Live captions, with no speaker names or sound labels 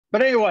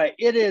But anyway,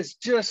 it is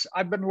just,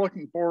 I've been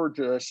looking forward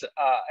to this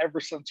ever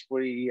since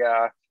we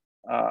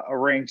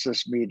arranged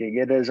this meeting.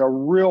 It is a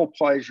real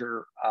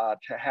pleasure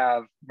to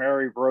have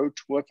Mary Roach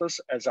with us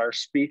as our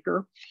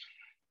speaker.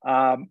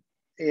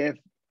 If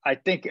I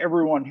think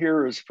everyone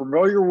here is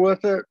familiar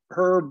with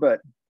her,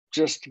 but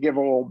just to give a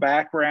little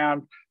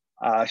background,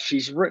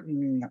 she's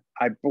written,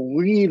 I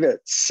believe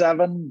it's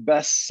 7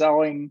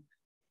 best-selling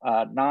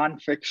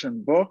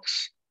nonfiction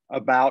books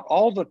about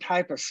all the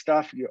type of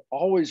stuff you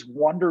always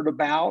wondered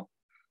about,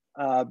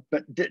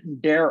 but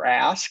didn't dare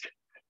ask.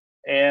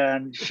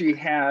 And she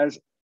has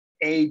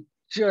a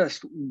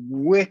just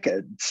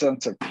wicked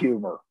sense of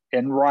humor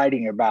in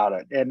writing about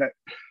it. And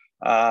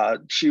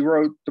she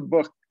wrote the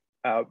book,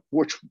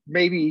 which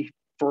maybe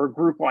for a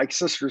group like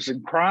Sisters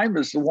in Crime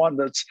is the one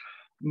that's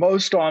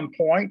most on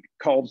point,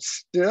 called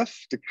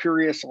Stiff, The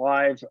Curious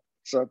Lives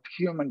of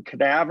Human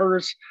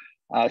Cadavers.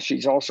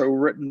 She's also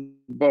written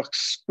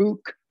books,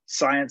 SPOOK,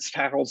 Science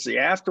Tackles the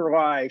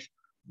Afterlife,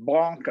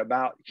 BONK,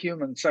 about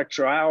human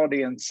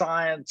sexuality and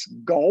science,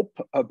 GULP,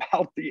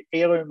 about the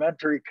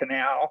alimentary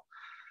canal,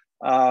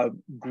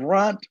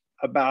 GRUNT,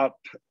 about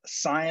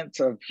science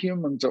of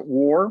humans at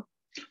war,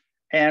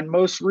 and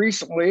most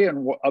recently,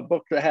 and a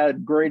book that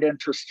had great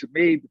interest to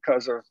me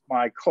because of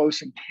my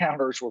close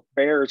encounters with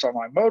bears on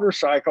my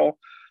motorcycle,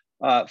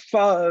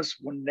 FUZZ,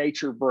 When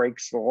Nature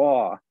Breaks the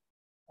Law.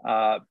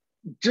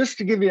 Just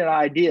to give you an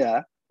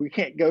idea, we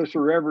can't go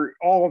through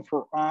all of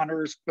her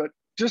honors, but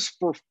just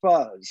for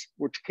FUZZ,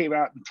 which came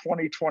out in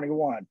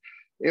 2021,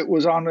 it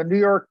was on the New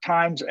York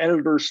Times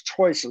Editor's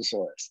Choices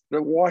list,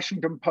 the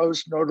Washington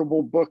Post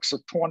Notable Books of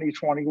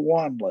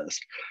 2021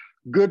 list,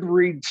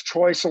 Goodreads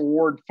Choice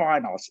Award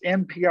finalists,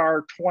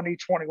 NPR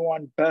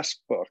 2021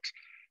 Best Books,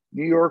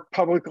 New York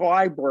Public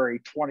Library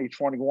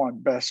 2021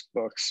 Best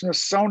Books,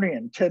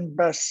 Smithsonian 10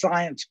 Best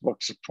Science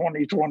Books of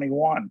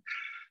 2021,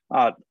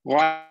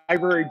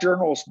 Library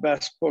Journal's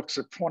Best Books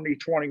of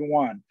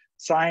 2021,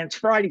 Science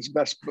Friday's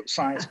Best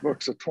Science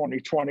Books of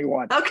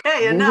 2021.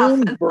 Okay, enough.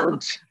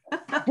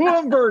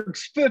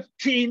 Bloomberg's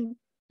 15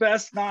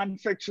 Best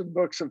Nonfiction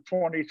Books of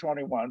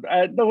 2021.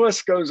 The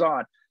list goes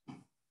on.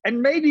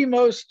 And maybe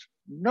most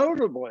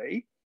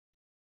notably,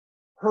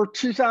 her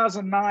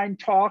 2009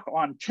 talk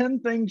on 10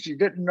 things you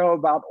didn't know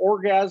about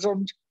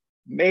orgasms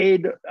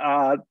made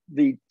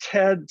the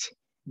TED's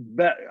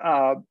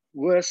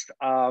list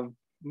of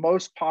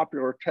most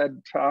popular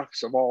TED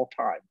Talks of all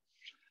time.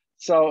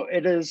 So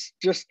it is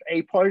just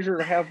a pleasure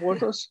to have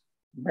with us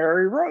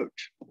Mary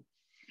Roach.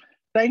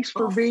 Thanks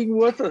for being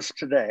with us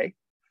today.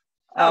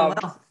 Oh,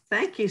 well,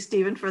 thank you,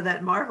 Stephen, for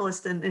that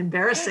marvelous and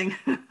embarrassing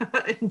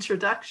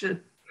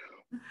introduction.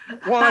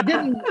 Well, I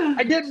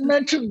didn't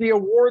mention the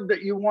award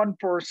that you won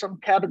for some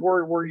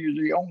category where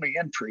you're the only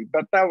entry,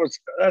 but that's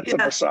an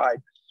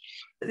aside.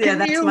 Yeah,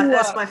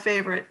 that's my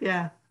favorite.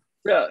 Yeah.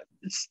 Yeah.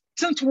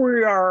 Since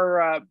we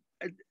are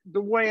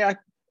the way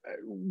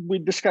we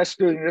discussed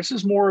doing this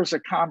is more as a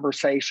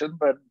conversation,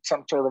 but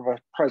some sort of a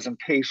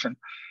presentation.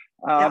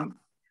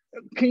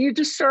 Can you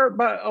just start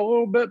a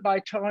little bit by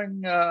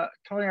telling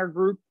our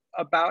group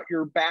about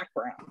your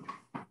background?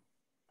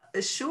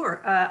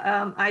 Sure.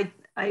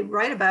 I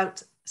write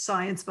about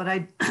science, but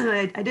I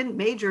didn't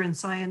major in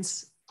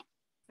science.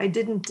 I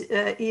didn't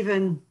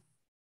even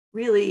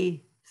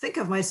really think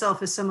of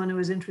myself as someone who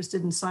was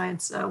interested in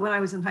science when I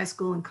was in high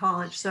school and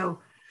college. So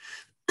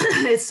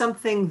it's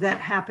something that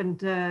happened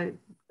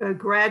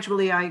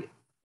gradually. I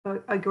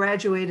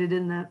graduated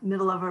in the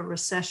middle of a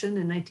recession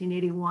in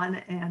 1981,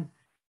 and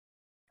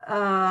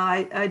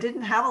I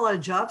didn't have a lot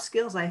of job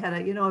skills. I had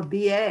a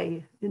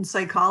BA in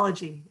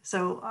psychology.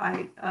 So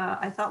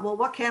I thought, well,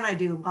 what can I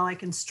do? Well, I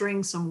can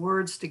string some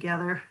words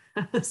together.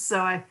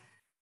 So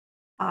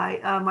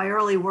my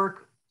early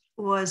work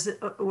was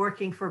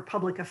working for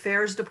public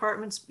affairs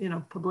departments,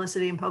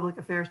 publicity and public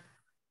affairs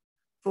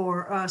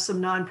for some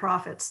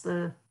nonprofits,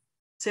 the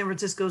San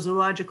Francisco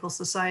Zoological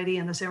Society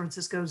and the San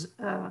Francisco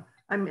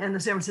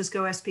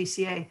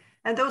SPCA.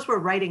 And those were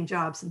writing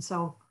jobs. And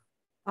so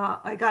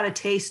I got a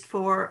taste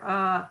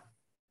for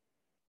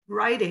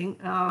writing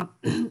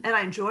and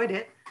I enjoyed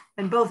it.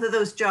 And both of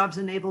those jobs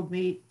enabled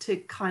me to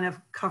kind of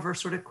cover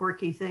sort of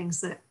quirky things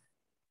that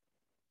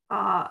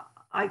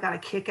I got a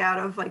kick out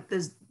of, like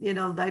this,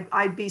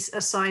 I'd be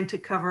assigned to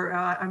cover,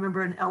 I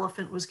remember an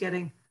elephant was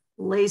getting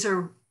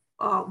laser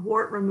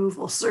wart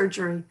removal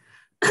surgery.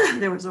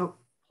 There was a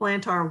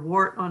plantar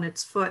wart on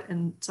its foot.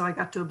 And so I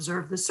got to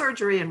observe the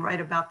surgery and write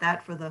about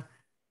that for the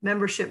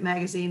membership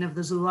magazine of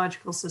the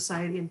Zoological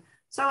Society. And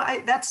so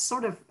that's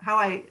sort of how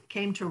I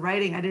came to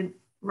writing. I didn't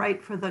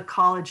write for the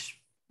college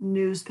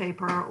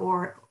newspaper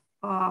or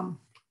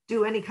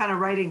do any kind of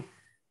writing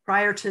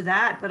prior to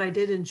that, but I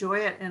did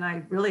enjoy it. And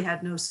I really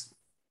had no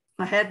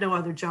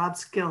other job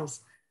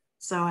skills.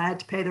 So I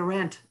had to pay the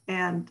rent.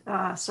 And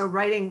so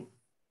writing,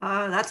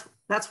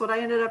 that's what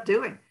I ended up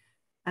doing.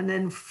 And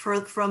then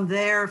from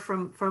there,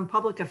 from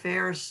public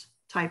affairs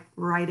type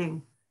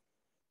writing,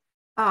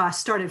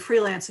 started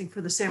freelancing for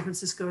the San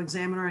Francisco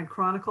Examiner and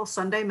Chronicle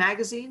Sunday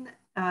magazine.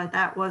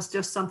 that was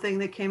just something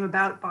that came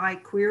about by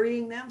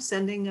querying them,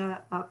 sending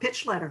a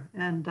pitch letter.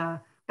 And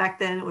back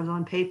then it was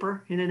on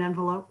paper in an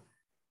envelope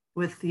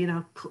with,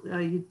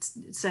 you'd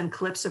send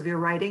clips of your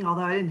writing,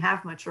 although I didn't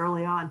have much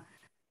early on.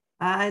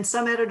 And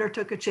some editor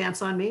took a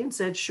chance on me and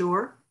said,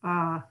 sure.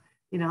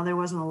 There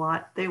wasn't a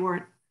lot. They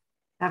weren't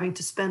having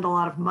to spend a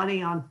lot of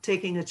money on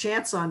taking a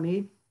chance on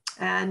me.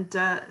 And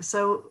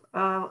so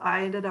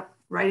I ended up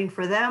writing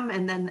for them.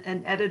 And then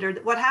an editor,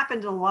 what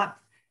happened a lot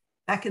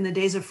back in the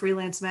days of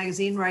freelance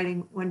magazine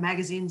writing, when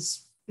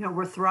magazines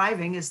were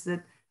thriving, is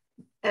that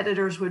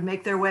editors would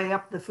make their way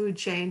up the food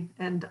chain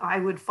and I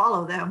would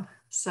follow them.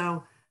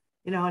 So,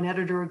 an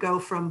editor would go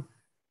from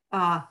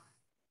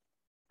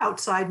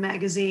Outside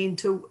magazine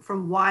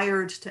from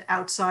Wired to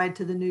Outside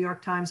to the New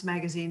York Times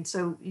magazine.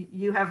 So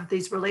you have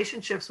these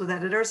relationships with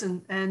editors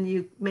and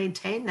you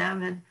maintain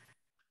them and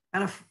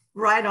kind of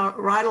ride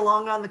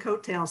along on the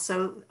coattails.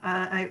 So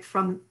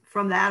from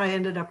that, I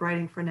ended up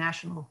writing for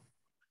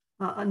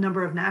a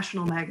number of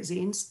national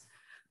magazines.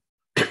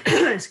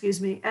 Excuse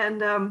me.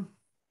 And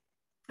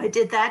I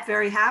did that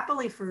very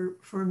happily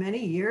for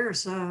many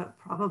years,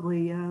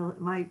 probably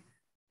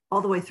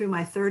all the way through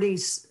my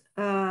 30s.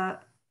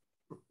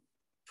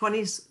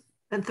 20s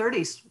and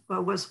 30s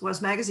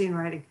was magazine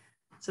writing.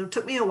 So it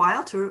took me a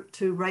while to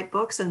write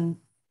books, and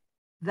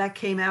that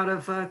came out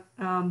of a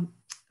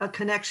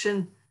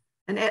connection.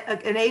 An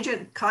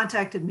agent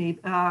contacted me.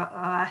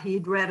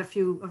 He'd read a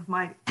few of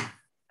I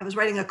was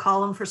writing a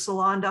column for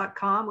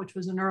salon.com, which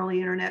was an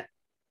early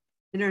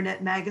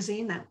internet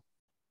magazine. That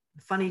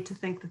funny to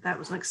think that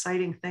was an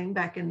exciting thing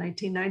back in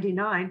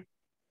 1999.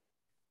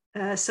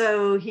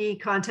 So he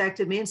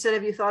contacted me and said,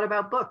 have you thought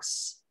about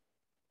books?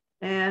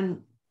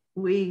 And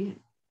we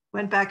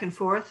went back and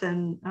forth,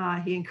 and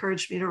he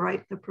encouraged me to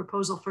write the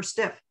proposal for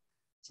Stiff.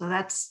 So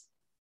that's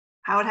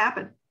how it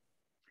happened.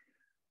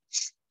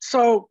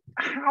 So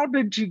how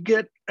did you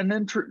get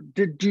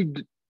did you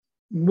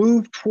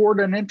move toward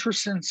an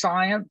interest in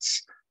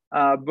science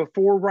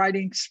before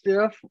writing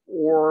Stiff,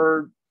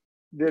 or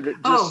did it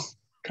just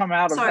come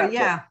out of that?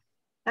 Yeah,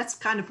 that's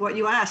kind of what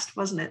you asked,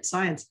 wasn't it?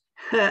 Science.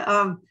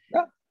 Yeah.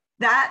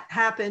 That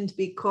happened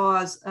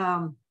because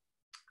the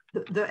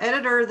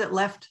editor that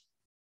left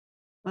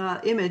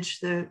Image,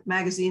 the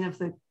magazine of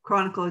the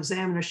Chronicle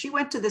Examiner, she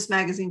went to this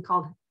magazine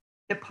called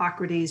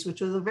Hippocrates, which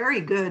was a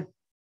very good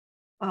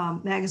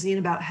magazine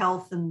about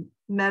health and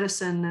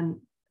medicine,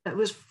 and it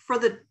was for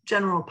the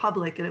general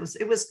public. And it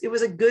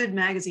was a good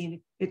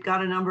magazine. It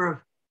got a number of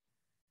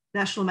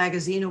National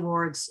Magazine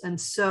Awards, and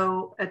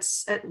so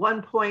at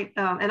one point,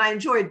 and I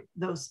enjoyed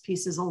those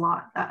pieces a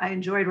lot. I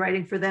enjoyed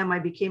writing for them. I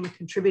became a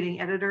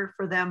contributing editor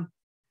for them.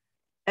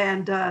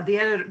 And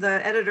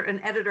an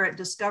editor at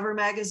Discover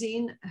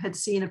magazine had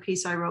seen a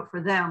piece I wrote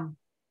for them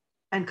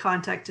and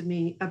contacted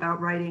me about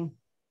writing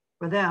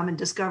for them. And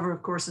Discover,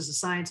 of course, is a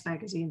science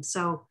magazine.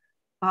 So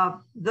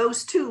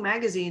those two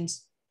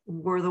magazines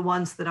were the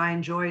ones that I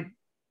enjoyed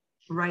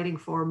writing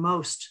for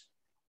most.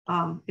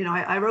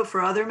 I wrote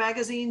for other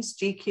magazines,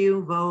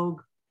 GQ,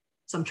 Vogue,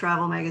 some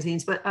travel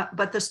magazines,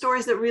 but the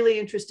stories that really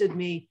interested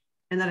me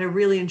and that I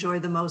really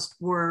enjoyed the most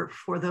were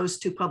for those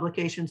two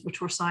publications,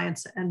 which were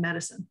science and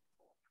medicine.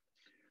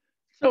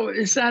 So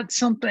is that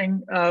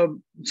something,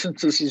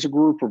 since this is a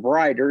group of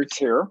writers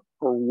here,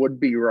 or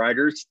would-be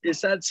writers,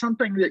 is that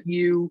something that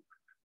you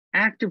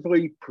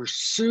actively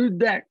pursued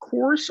that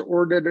course,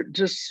 or did it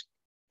just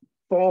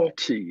fall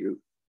to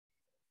you?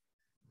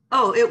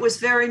 Oh, it was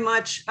very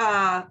much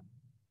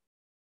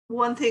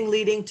one thing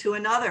leading to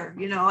another.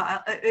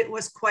 It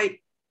was quite,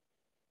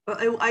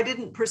 I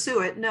didn't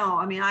pursue it. No,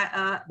 I mean,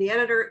 the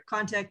editor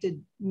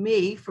contacted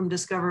me from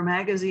Discover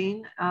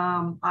magazine.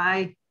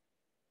 I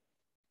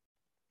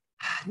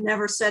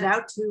never set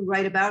out to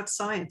write about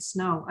science.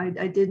 No,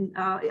 I didn't.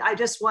 I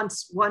just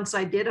once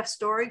I did a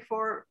story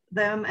for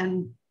them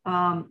and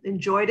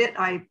enjoyed it.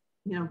 I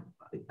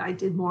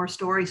did more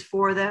stories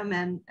for them.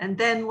 And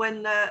then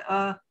when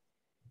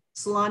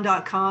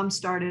salon.com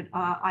started,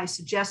 I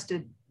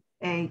suggested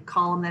a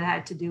column that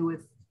had to do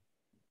with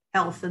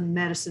health and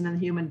medicine and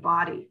the human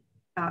body.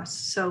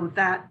 So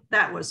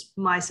that was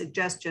my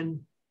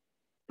suggestion.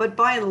 But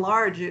by and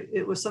large,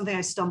 it was something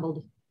I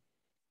stumbled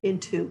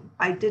into.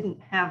 I didn't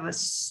have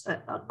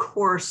a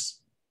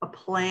course, a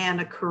plan,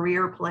 a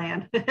career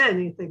plan,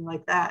 anything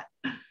like that.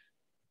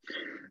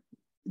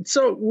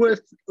 So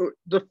with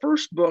the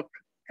first book,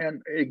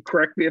 and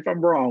correct me if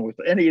I'm wrong with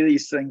any of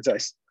these things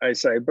I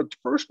say, but the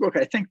first book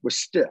I think was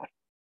Stiff.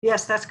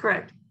 Yes, that's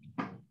correct.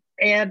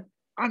 And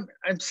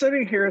I'm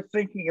sitting here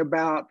thinking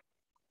about,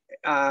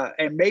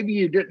 and maybe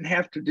you didn't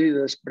have to do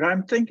this, but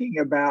I'm thinking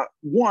about,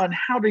 one,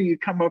 how do you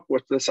come up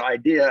with this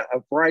idea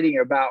of writing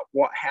about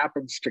what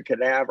happens to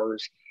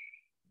cadavers?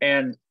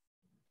 And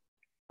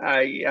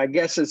I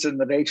guess it's in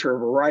the nature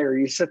of a writer.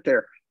 You sit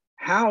there,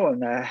 how in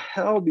the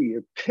hell do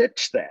you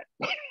pitch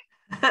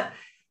that?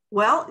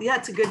 Well, yeah,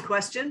 it's a good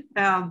question.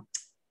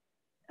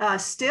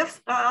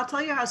 Stiff, I'll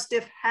tell you how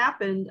Stiff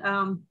happened.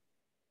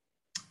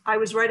 I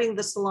was writing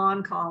the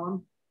Salon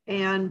column,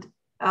 and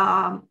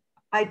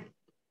I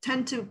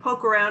tend to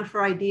poke around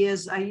for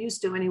ideas. I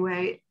used to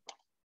anyway.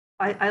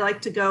 I like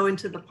to go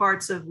into the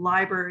parts of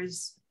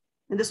libraries,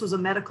 and this was a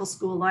medical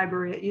school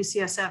library at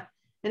UCSF.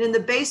 And in the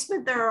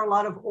basement, there are a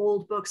lot of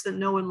old books that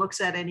no one looks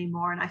at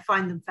anymore, and I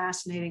find them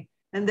fascinating.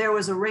 And there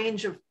was a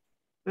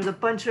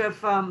bunch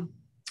of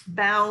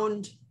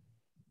bound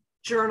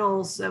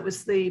journals. That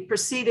was the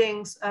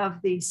proceedings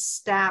of the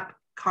STAP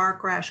car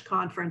crash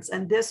conference.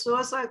 And this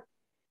was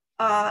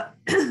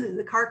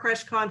the car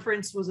crash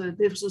conference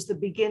this was the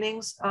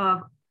beginnings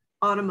of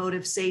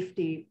automotive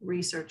safety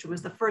research. It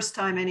was the first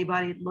time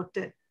anybody looked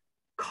at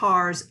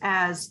cars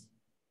as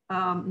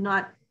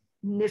not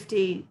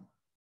nifty,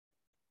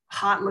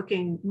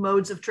 hot-looking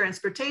modes of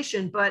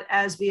transportation, but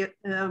as the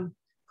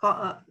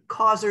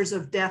causers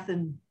of death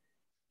and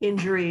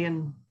injury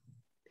and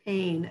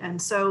pain.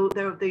 And so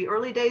the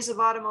early days of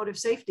automotive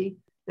safety,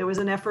 there was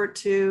an effort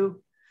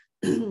to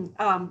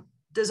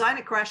design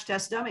a crash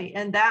test dummy.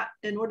 And that,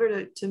 in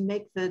order to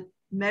make the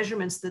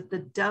measurements that the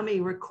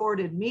dummy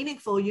recorded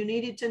meaningful, you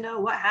needed to know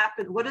what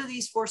happened. What do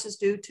these forces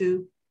do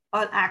to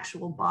an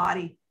actual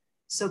body?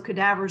 So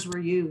cadavers were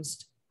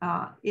used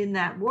in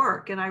that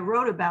work. And I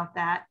wrote about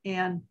that.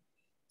 And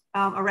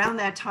around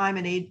that time,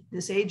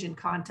 this agent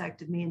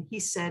contacted me and he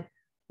said,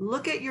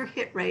 look at your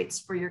hit rates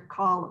for your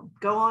column.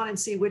 Go on and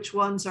see which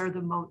ones are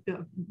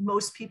the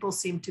most people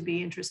seem to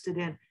be interested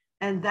in.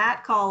 And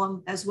that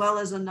column, as well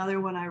as another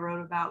one I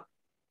wrote about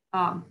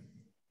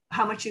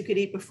how much you could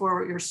eat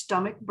before your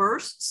stomach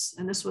bursts.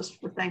 And this was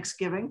for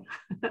Thanksgiving.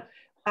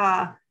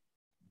 There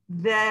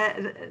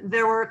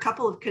were a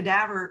couple of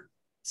cadaver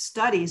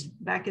studies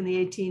back in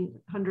the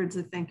 1800s,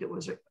 I think it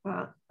was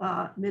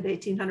mid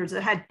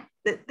 1800s,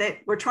 that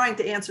were trying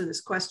to answer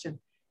this question.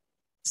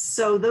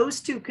 So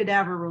those two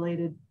cadaver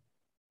related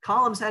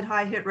columns had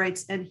high hit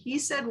rates. And he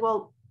said,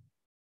 well,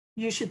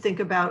 you should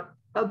think about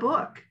a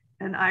book.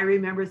 And I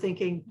remember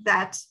thinking,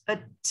 that's a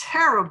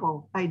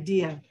terrible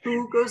idea.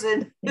 Who goes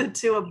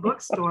into a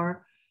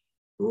bookstore,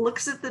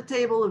 looks at the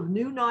table of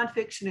new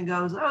nonfiction and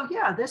goes, oh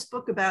yeah, this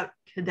book about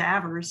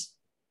cadavers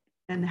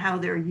and how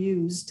they're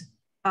used,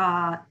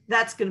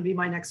 that's going to be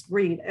my next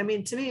read. I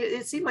mean, to me,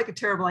 it seemed like a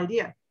terrible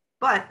idea,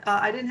 but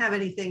I didn't have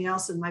anything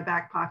else in my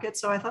back pocket.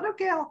 So I thought,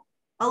 okay,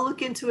 I'll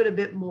look into it a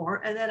bit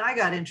more. And then I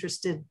got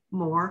interested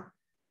more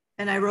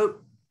and I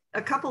wrote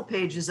a couple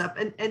pages up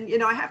and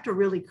I have to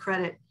really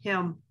credit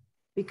him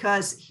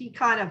because he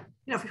kind of,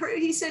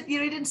 he said, he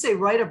didn't say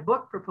write a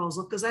book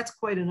proposal because that's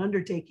quite an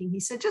undertaking. He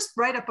said, just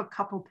write up a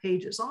couple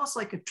pages, almost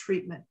like a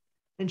treatment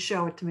and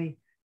show it to me.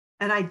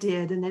 And I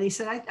did. And then he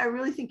said, I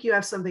really think you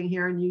have something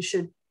here and you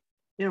should,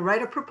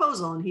 write a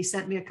proposal. And he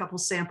sent me a couple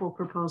sample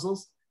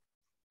proposals,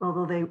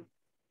 although they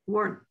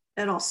weren't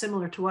at all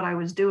similar to what I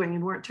was doing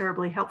and weren't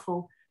terribly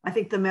helpful. I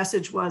think the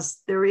message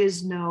was there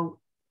is no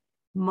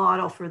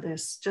model for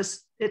this.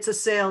 Just it's a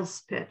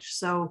sales pitch.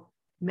 So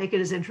make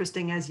it as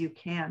interesting as you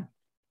can.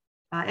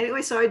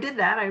 Anyway, so I did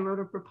that. I wrote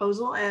a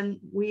proposal and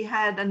we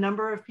had a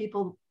number of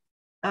people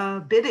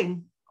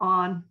bidding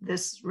on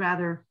this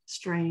rather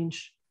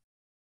strange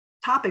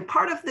topic.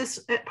 Part of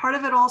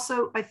it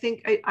also, I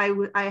think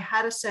I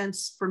had a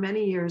sense for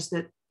many years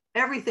that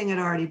everything had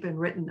already been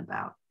written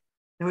about.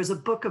 There was a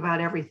book about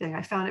everything.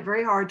 I found it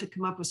very hard to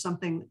come up with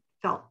something that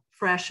felt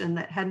fresh and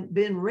that hadn't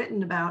been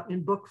written about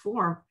in book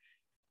form.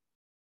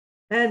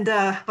 And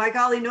by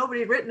golly,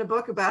 nobody had written a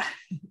book about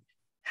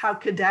how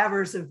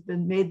cadavers have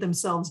been made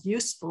themselves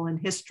useful in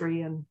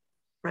history and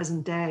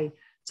present day.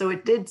 So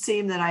it did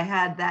seem that I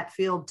had that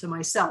field to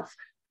myself,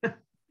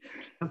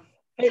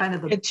 kind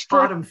of the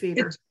bottom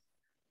feeder.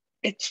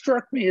 It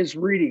struck me as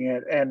reading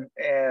it,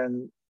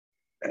 and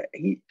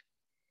he,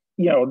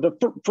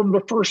 from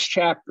the first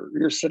chapter,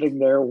 you're sitting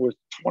there with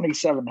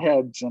 27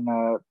 heads in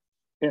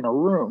a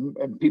room,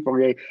 and people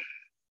get,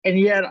 and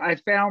yet I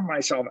found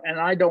myself, and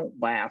I don't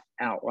laugh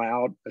out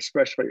loud,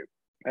 especially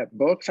at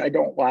books. I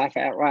don't laugh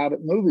out loud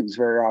at movies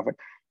very often,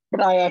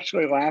 but I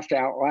actually laughed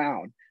out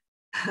loud.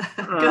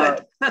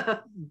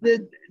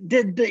 Good.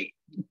 Did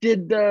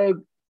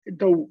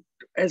the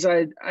as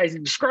I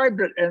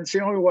described it, and it's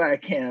the only way I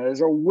can, as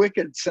a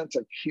wicked sense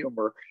of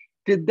humor,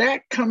 did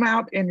that come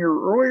out in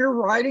your earlier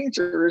writings,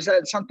 or is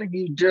that something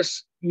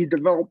you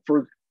developed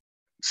for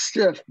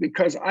stiff?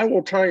 Because I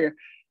will tell you,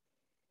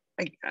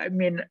 I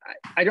mean,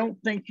 I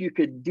don't think you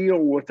could deal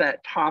with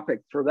that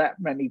topic for that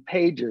many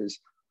pages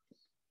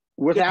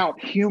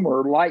without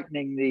humor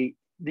lightening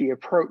the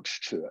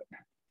approach to it.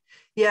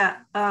 Yeah,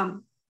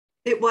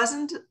 it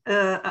wasn't,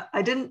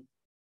 I didn't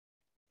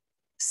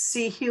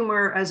see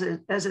humor as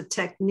a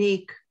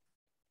technique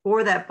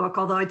for that book,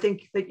 although I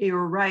think that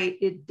you're right,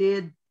 it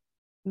did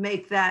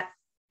make that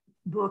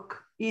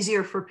book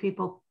easier for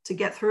people to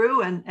get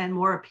through and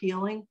more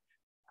appealing.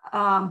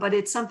 But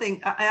it's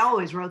something, I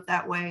always wrote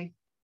that way.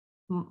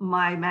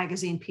 My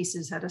magazine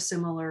pieces had a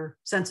similar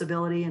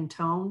sensibility and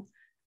tone.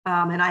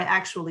 And I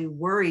actually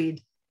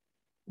worried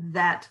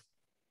that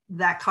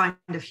that kind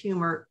of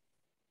humor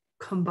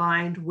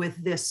combined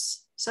with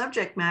this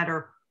subject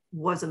matter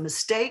was a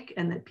mistake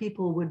and that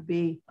people would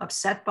be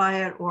upset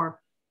by it or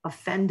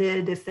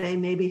offended if they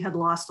maybe had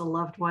lost a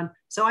loved one.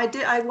 So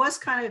I was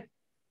kind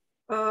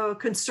of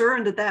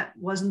concerned that that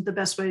wasn't the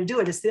best way to do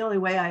it. It's the only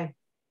way I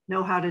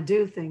know how to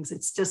do things.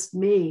 It's just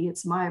me.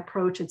 It's my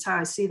approach. It's how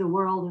I see the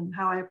world and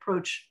how I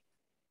approach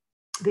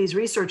these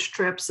research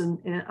trips.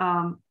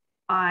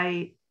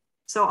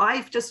 So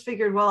I've just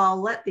figured, well,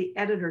 I'll let the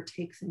editor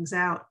take things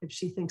out if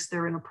she thinks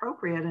they're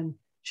inappropriate. And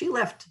she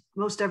left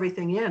most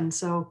everything in.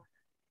 So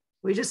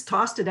we just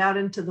tossed it out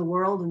into the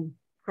world and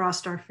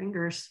crossed our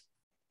fingers.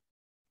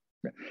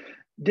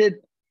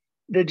 Did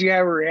you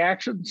have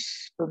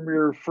reactions from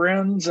your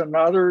friends and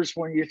others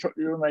when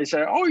they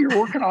say, "Oh, you're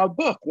working on a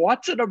book.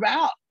 What's it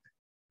about?"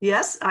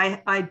 Yes,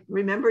 I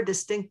remember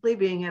distinctly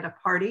being at a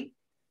party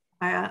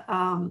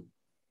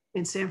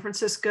in San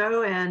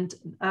Francisco, and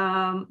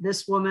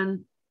this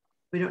woman,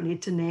 we don't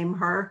need to name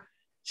her,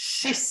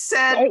 she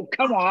said, "Oh,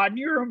 come on,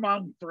 you're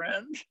among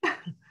friends."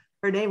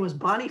 Her name was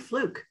Bonnie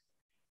Fluke.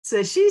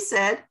 So she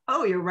said,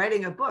 "Oh, you're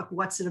writing a book.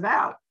 What's it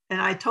about?"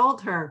 And I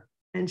told her,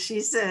 and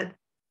she said,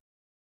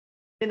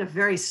 in a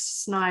very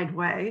snide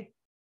way,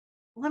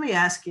 "Let me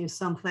ask you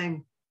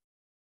something.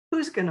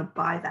 Who's going to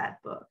buy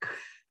that book?"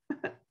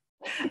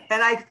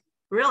 And I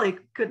really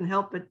couldn't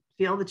help but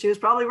feel that she was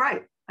probably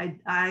right.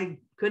 I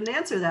couldn't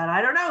answer that.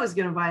 I don't know who's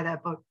going to buy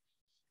that book.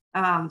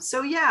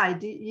 So yeah,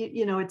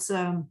 it's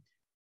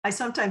I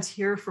sometimes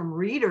hear from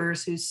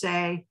readers who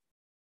say,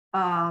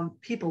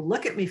 people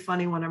look at me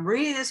funny when I'm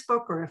reading this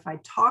book, or if I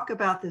talk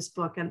about this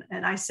book, and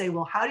I say,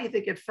 well, how do you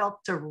think it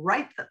felt to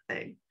write the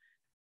thing?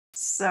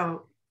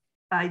 So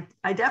I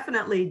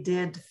definitely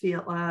did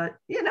feel, for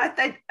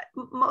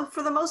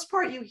the most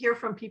part, you hear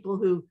from people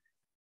who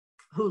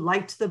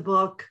liked the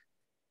book,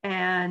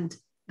 and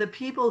the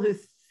people who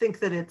think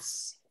that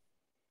it's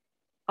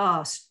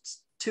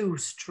too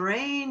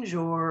strange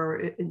or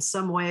in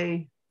some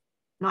way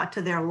not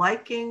to their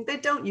liking, they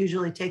don't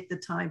usually take the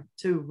time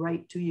to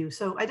write to you.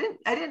 So I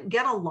didn't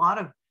get a lot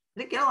of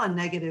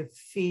negative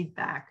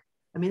feedback.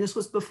 I mean, this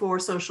was before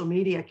social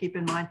media, keep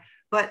in mind,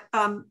 but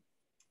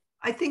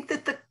I think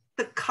that the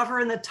cover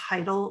and the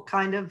title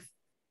kind of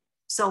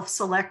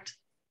self-select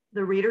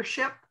the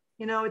readership.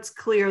 It's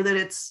clear that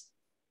it's,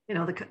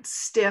 the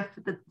stiff,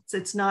 that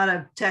it's not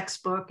a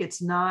textbook.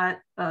 It's not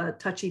a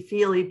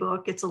touchy-feely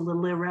book. It's a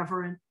little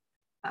irreverent.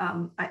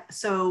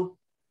 So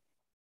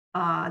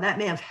that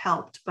may have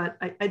helped, but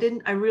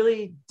I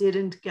really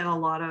didn't get a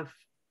lot of,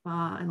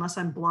 unless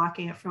I'm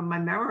blocking it from my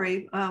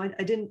memory, I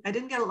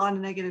didn't get a lot of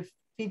negative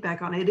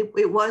feedback on it.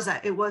 It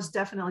was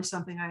definitely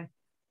something I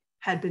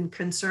had been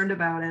concerned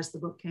about as the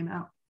book came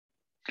out.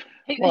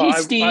 Hey,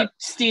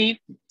 Steve,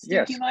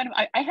 yes. Do you mind?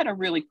 I had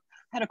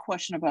a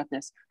question about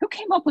this. Who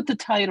came up with the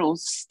title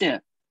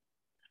Stiff?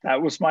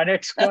 That was my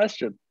next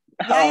question.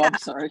 Yeah. I'm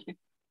sorry.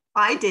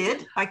 I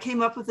did. I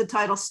came up with the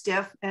title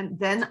Stiff, and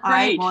then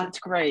It's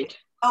great.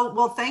 Oh,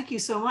 well, thank you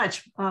so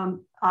much.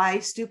 I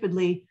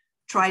stupidly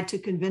tried to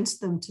convince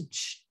them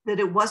that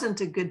it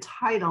wasn't a good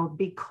title,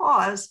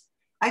 because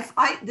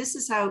this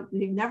is how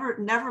you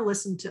never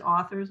listen to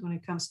authors when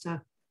it comes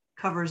to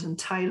covers and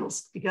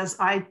titles, because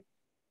I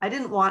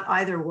didn't want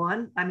either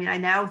one. I mean, I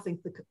now think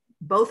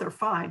both are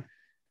fine,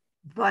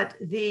 but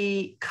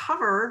the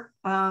cover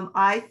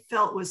I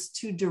felt was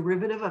too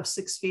derivative of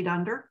 6 Feet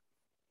Under,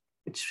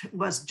 which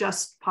was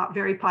just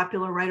very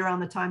popular right around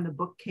the time the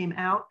book came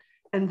out.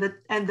 And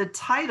the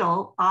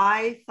title,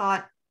 I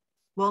thought,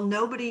 well,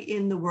 nobody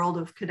in the world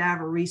of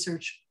cadaver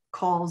research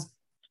calls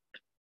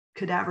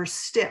cadavers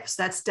stiffs.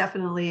 That's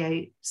definitely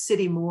a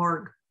city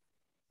morgue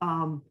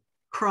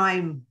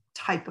crime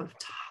type of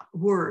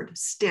word,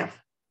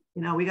 stiff.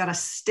 We got a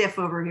stiff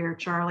over here,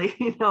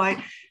 Charlie.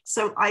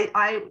 So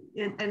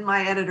and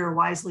my editor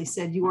wisely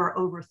said, "You are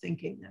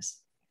overthinking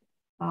this.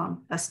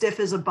 A stiff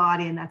is a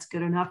body, and that's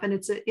good enough." And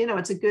it's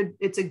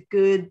a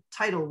good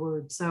title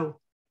word. So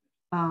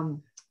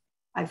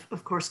I've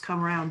of course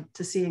come around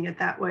to seeing it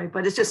that way,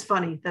 but it's just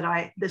funny that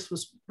I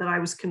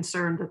was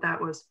concerned that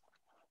was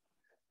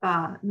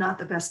not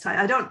the best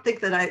title. I don't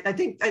think that I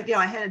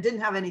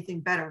didn't have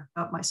anything better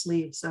up my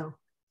sleeve. So.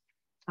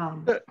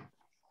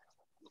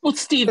 Well,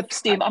 Steve,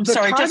 I'm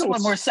sorry, just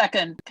one more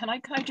second. Can I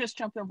just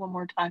jump in one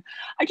more time?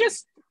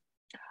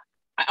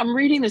 I'm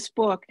reading this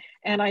book,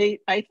 and I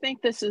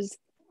think this is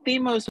the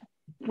most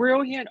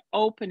brilliant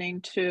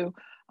opening to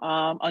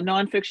a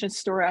nonfiction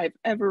story I've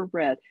ever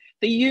read.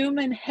 The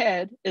human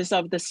head is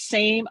of the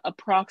same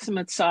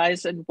approximate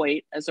size and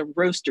weight as a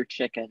roaster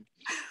chicken.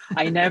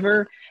 I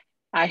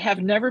have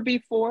never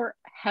before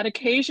had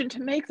occasion to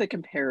make the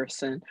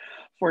comparison,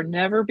 for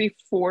never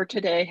before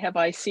today have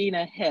I seen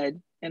a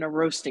head in a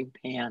roasting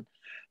pan,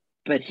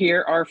 but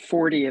here are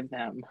 40 of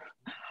them.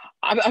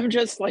 I'm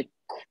just like,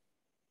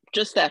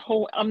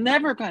 I'm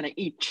never going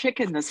to eat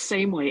chicken the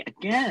same way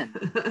again.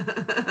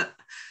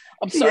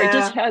 I'm sorry,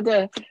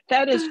 Yeah.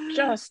 that is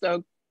just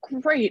a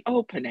great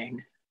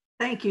opening.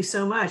 Thank you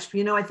so much.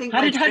 I think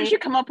how did you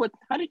come up with,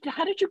 how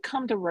did you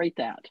come to write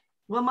that?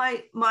 Well,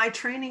 my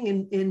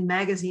training in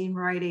magazine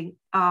writing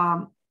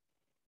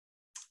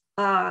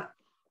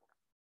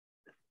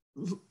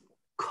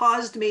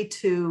caused me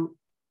to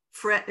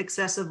fret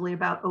excessively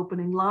about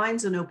opening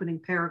lines and opening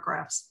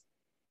paragraphs.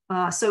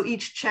 So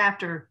each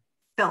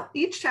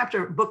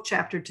book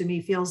chapter to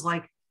me feels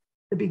like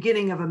the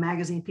beginning of a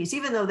magazine piece,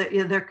 even though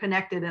they're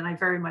connected. And I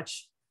very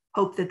much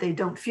hope that they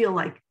don't feel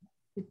like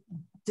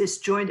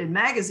disjointed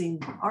magazine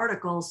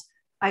articles.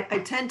 I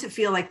tend to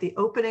feel like the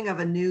opening of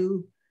a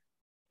new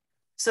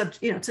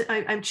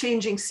I'm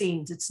changing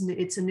scenes.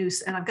 It's a new,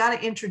 and I've got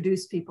to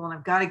introduce people, and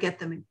I've got to get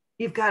them in.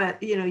 You've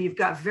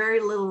got very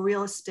little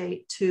real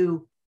estate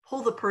to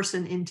pull the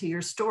person into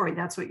your story.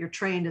 That's what you're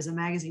trained as a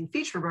magazine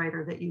feature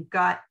writer, that you've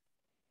got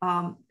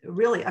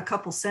really a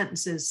couple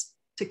sentences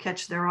to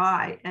catch their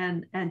eye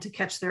and to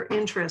catch their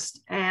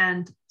interest.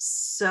 And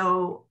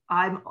so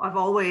I've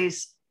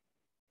always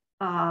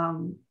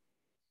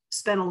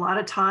spent a lot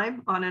of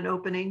time on an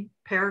opening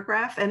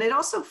paragraph. And it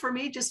also, for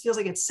me, just feels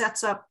like it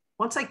sets up,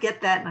 once I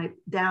get that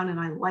down and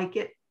I like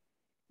it,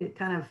 it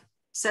kind of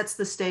sets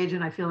the stage,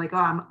 and I feel like,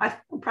 I'm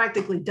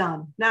practically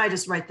done. Now I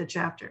just write the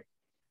chapter.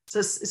 So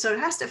it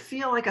has to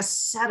feel like a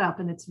setup,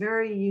 and it's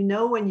very,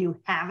 when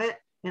you have it,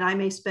 and I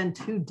may spend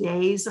 2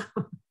 days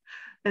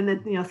and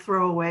then,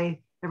 throw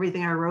away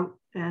everything I wrote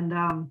and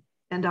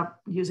end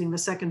up using the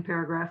second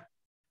paragraph.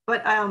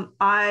 But I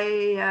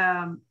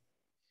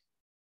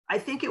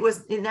think it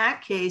was in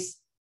that case,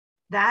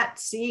 that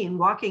scene,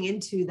 walking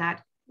into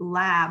that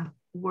lab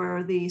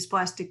where these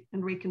plastic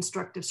and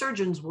reconstructive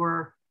surgeons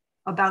were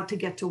about to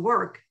get to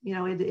work,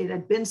 it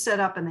had been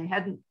set up and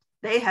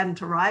they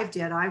hadn't arrived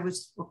yet. I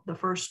was the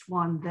first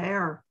one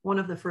there, one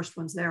of the first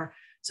ones there.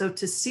 So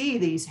to see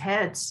these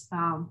heads,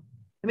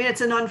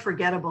 it's an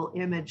unforgettable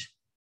image,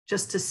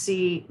 just to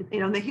see,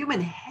 the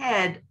human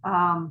head,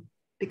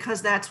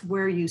 because that's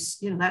where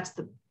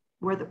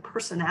where the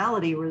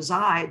personality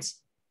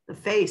resides, the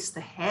face, the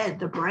head,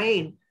 the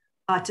brain.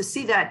 To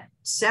see that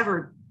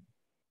severed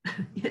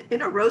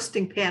in a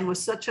roasting pan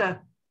was such a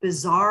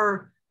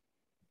bizarre,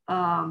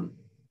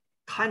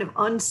 kind of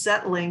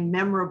unsettling,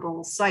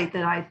 memorable sight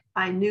that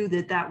I knew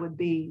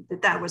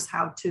that was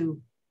how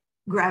to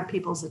grab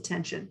people's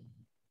attention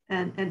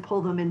and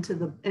pull them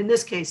into in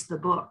this case, the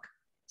book.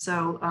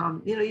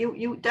 So,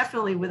 you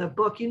definitely, with a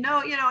book, and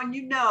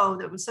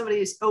that when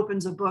somebody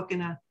opens a book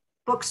in a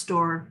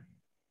bookstore,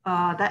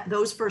 that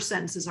those first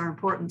sentences are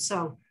important.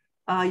 So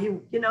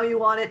you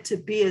want it to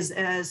be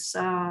as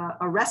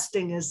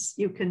arresting as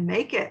you can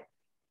make it.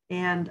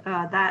 And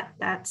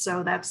that's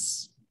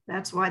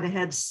why the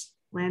heads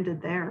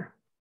landed there.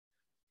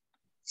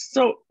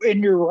 So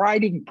in your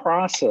writing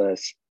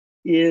process,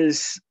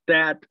 is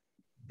that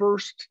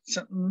first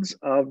sentence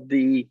of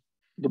the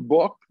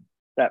book,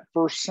 that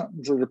first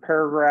sentence of the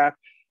paragraph,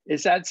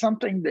 is that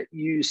something that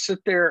you sit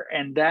there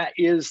and that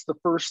is the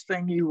first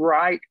thing you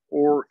write?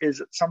 Or is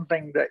it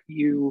something that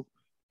you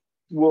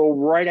will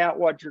write out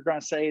what you're going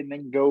to say and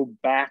then go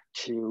back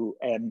to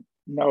and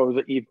know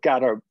that you've got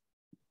to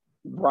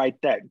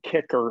write that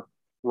kicker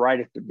right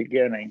at the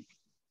beginning?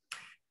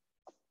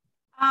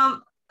 I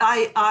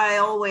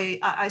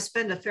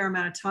spend a fair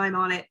amount of time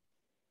on it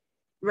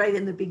right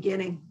in the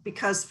beginning,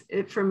 because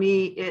for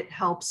me, it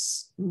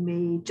helps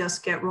me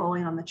just get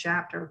rolling on the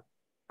chapter.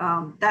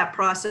 That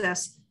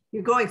process,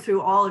 you're going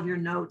through all of your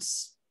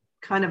notes,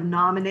 kind of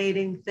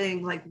nominating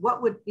thing, like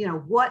what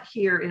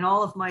here in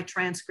all of my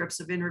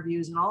transcripts of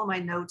interviews and all of my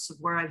notes of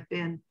where I've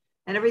been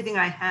and everything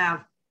I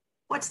have,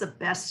 what's the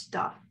best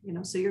stuff,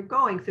 so you're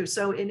going through.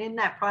 So, and in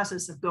that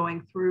process of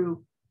going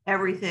through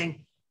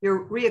everything,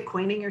 you're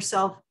reacquainting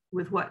yourself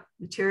with what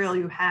material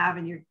you have,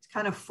 and you're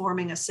kind of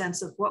forming a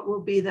sense of what will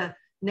be the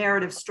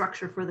narrative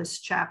structure for this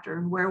chapter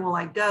and where will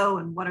I go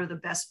and what are the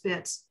best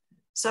bits.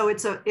 So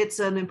it's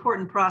an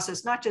important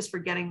process, not just for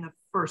getting the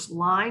first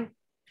line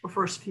or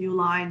first few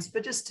lines,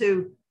 but just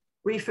to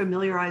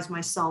refamiliarize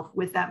myself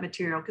with that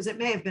material, because it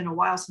may have been a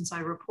while since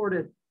I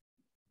reported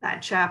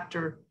that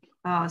chapter.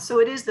 So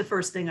it is the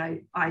first thing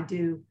I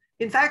do.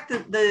 In fact,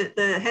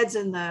 the heads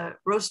in the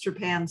roaster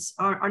pans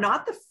are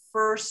not the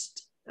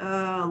first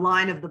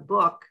line of the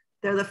book.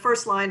 They're the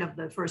first line of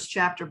the first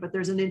chapter, but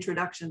there's an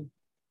introduction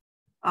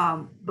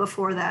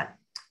before that.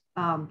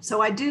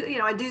 So I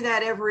do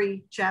that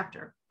every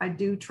chapter. I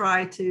do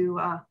try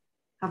to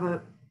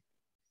have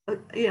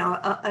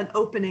an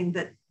opening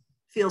that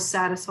feels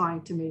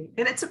satisfying to me.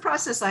 And it's a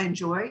process I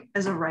enjoy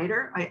as a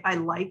writer. I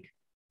like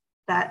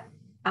that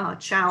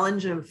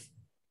challenge of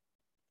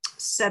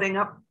setting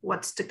up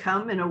what's to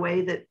come in a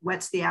way that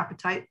whets the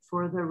appetite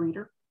for the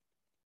reader.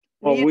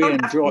 Well, we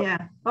enjoy.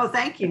 Yeah. Oh,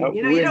 thank you. We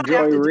you don't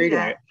have to do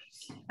that. it.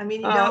 I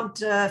mean, you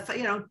don't.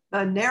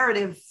 A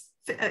narrative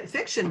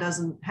fiction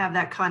doesn't have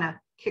that kind of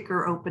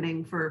kicker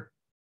opening for.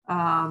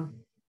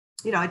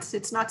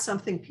 It's not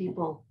something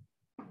people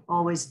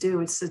always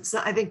do. It's.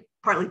 I think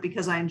partly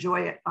because I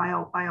enjoy it.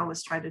 I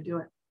always try to do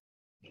it.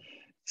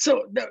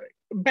 So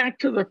back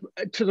to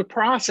the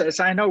process.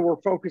 I know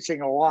we're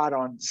focusing a lot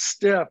on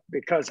stiff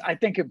because I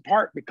think in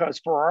part because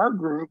for our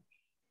group,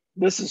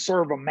 this is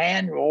sort of a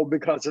manual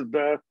because of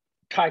the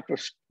type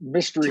of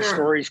mystery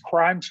stories,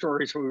 crime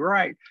stories we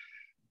write.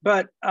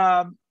 But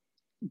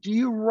do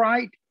you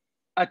write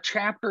a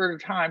chapter at a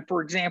time?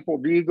 For example,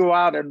 do you go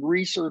out and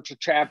research a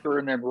chapter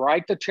and then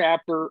write the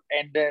chapter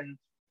and then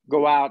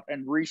go out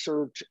and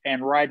research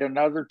and write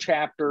another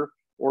chapter?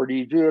 Or do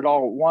you do it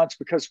all at once?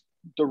 Because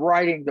the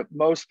writing that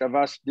most of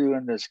us do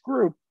in this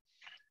group,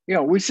 you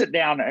know, we sit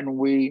down and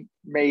we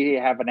may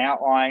have an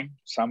outline,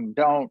 some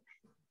don't,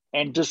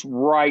 and just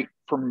write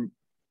from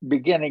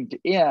beginning to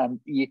end.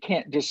 You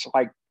can't just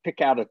like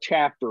pick out a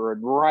chapter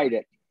and write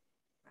it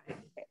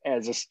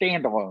as a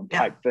standalone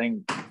type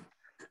thing.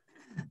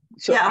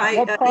 So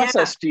what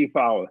process do you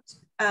follow?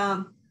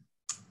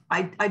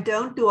 I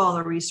don't do all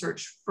the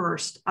research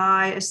first.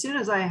 As soon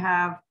as I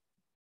have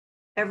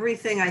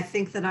everything I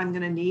think that I'm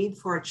going to need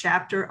for a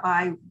chapter,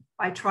 I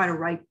try to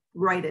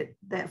write it.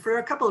 That for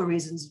a couple of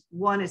reasons.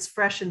 One, it's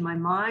fresh in my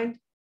mind,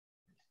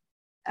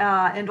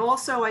 and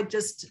also I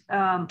just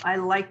I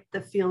like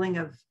the feeling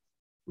of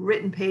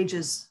written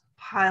pages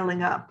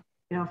piling up.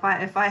 You know,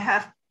 if I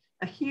have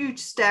a huge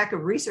stack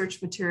of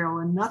research material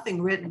and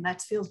nothing written,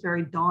 that feels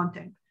very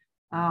daunting.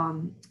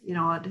 You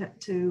know,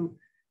 to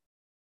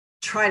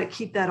try to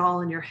keep that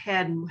all in your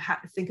head and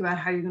think about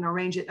how you're going to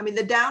arrange it. I mean,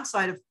 the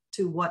downside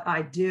to what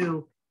I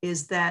do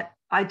is that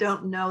I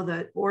don't know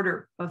the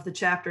order of the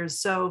chapters.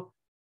 So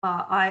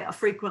I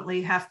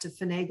frequently have to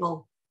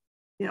finagle,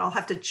 you know, I'll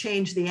have to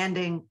change the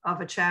ending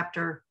of a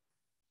chapter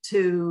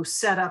to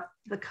set up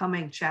the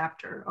coming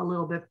chapter a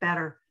little bit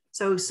better.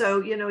 So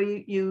you know,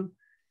 you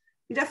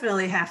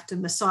definitely have to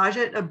massage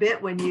it a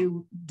bit when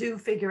you do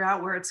figure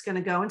out where it's going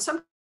to go. And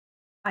some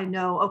I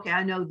know, okay,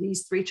 I know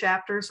these 3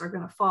 chapters are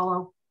going to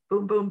follow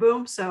boom, boom,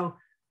 boom. So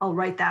I'll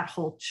write that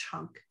whole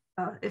chunk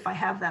if I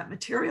have that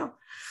material.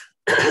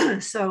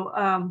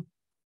 So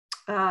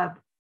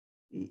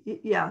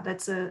yeah,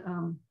 that's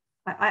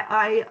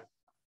I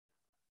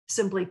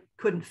simply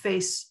couldn't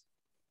face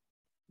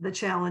the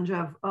challenge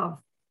of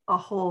a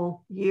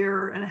whole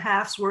year and a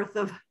half's worth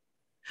of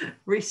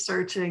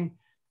researching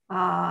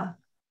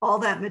all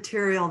that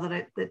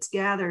material that's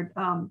gathered,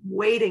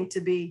 waiting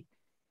to be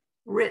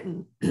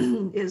written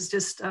is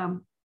just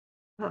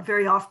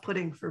very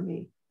off-putting for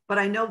me. But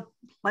I know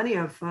plenty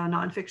of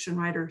nonfiction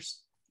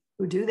writers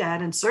who do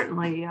that, and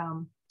certainly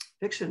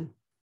fiction.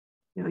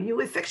 You know, you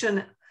with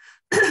fiction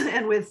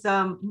and with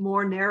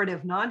more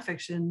narrative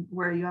nonfiction,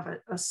 where you have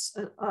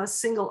a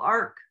single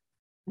arc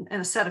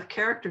and a set of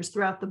characters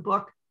throughout the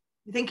book,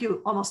 I think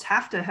you almost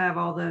have to have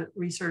all the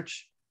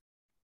research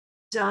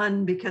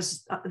done,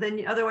 because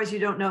then otherwise you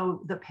don't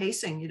know the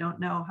pacing. You don't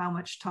know how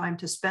much time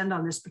to spend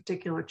on this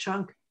particular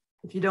chunk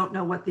if you don't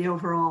know what the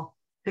overall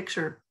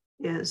picture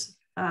is.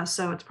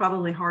 So it's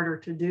probably harder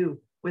to do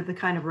with the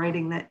kind of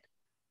writing that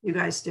you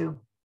guys do.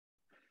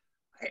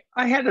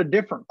 I had a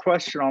different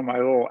question on my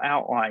little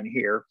outline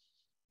here,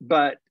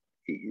 but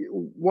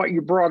what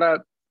you brought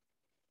up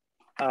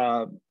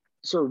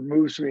sort of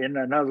moves me in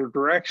another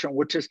direction,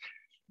 which is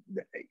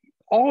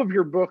all of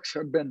your books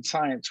have been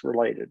science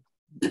related.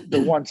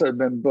 The ones that have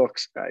been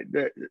books,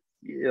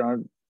 you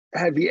know,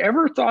 have you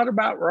ever thought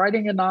about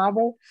writing a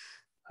novel?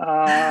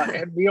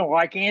 And you know,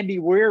 like Andy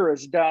Weir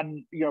has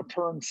done, you know,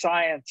 turned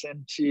science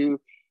into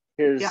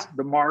his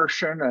The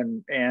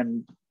Martian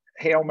and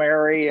Hail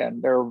Mary,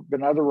 and there have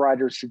been other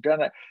writers who've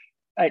done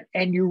it.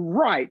 And you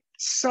write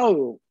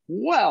so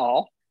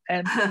well,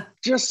 and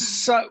just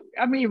so,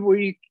 I mean,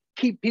 we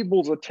keep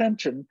people's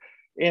attention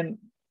in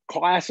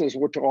classes,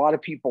 which a lot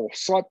of people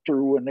slept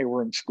through when they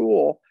were in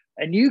school,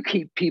 and you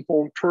keep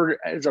people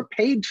as a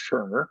page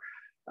turner.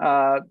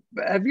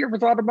 Have you ever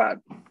thought about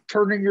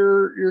turning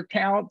your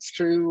talents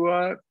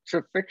to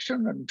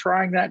fiction and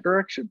trying that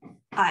direction?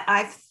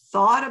 I've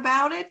thought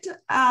about it,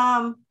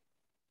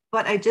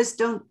 but I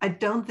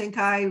don't think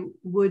I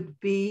would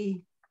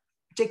be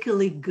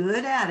particularly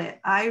good at it.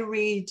 I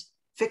read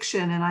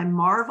fiction and I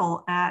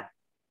marvel at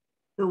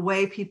the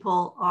way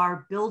people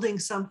are building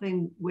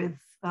something with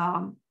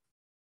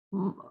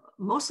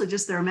mostly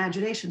just their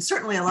imagination.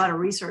 Certainly a lot of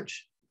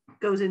research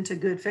goes into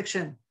good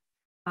fiction,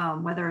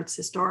 whether it's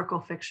historical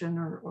fiction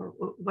or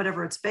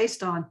whatever it's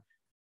based on.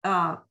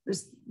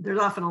 There's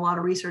often a lot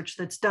of research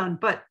that's done,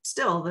 but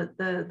still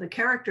the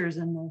characters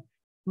and the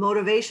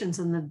motivations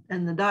and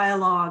the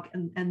dialogue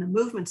and the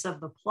movements of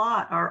the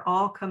plot are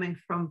all coming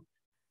from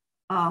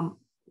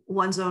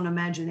one's own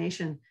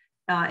imagination.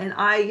 And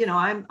I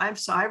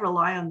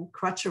rely on the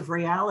crutch of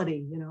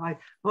reality. You know,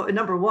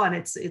 number one,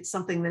 it's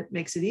something that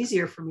makes it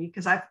easier for me,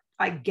 because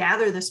I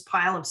gather this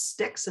pile of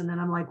sticks and then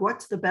I'm like,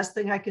 what's the best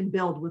thing I can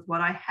build with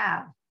what I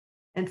have?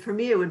 And for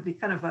me, it would be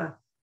kind of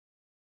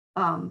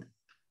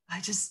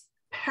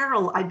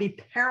I'd be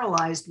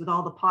paralyzed with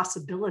all the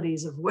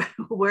possibilities of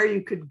where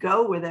you could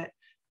go with it.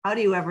 How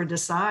do you ever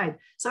decide?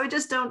 So I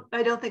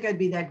don't think I'd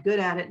be that good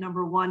at it,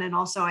 number one. And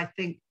also I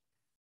think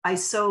I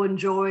so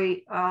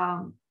enjoy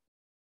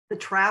the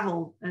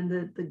travel and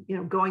the you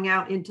know, going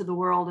out into the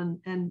world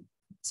and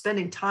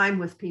spending time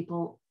with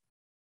people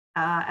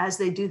as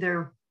they do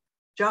their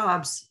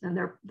jobs and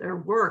their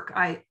work.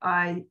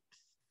 I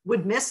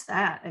would miss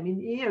that. I mean,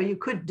 you know, you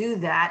could do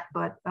that,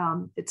 but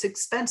it's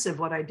expensive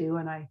what I do,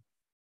 and I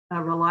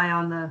rely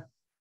on the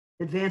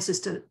advances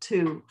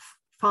to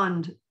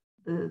fund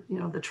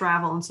the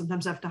travel, and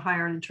sometimes I have to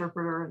hire an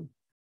interpreter.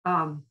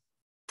 And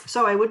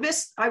so I would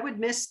miss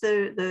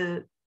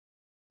the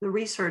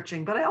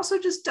researching, but I also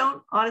just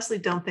honestly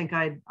don't think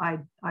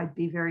I'd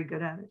be very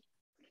good at it.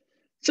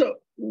 So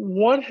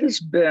what has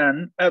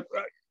been,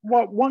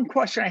 one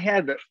question I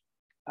had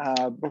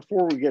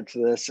before we get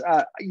to this,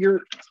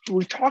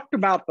 we talked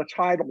about the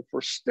title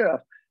for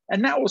Stiff,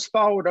 and that was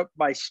followed up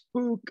by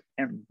SPOOK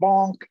and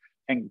BONK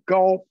and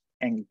GULP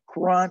and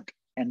GRUNT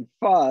and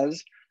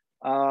FUZZ.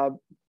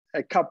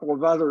 A couple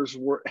of others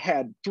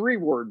had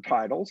 3-word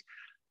titles.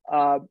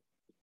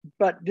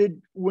 But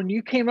when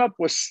you came up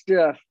with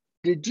Stiff,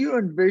 did you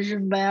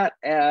envision that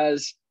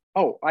as,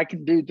 oh, I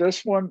can do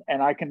this one,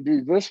 and I can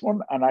do this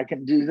one, and I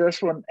can do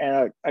this one,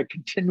 and a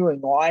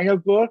continuing line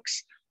of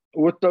books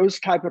with those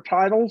type of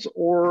titles?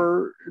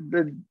 Or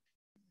did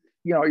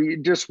you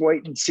just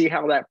wait and see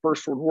how that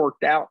first one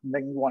worked out and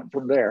then went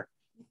from there?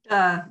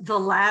 The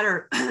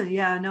latter.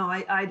 Yeah, no,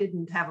 I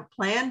didn't have a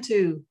plan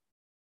to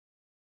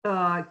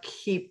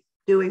keep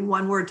doing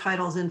 1-word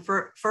titles. And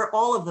for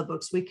all of the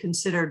books, we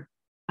considered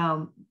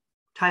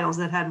titles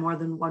that had more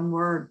than 1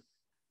 word.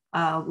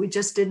 We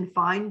just didn't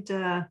find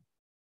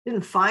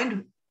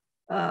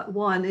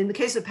one. In the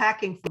case of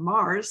Packing for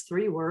Mars,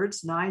 3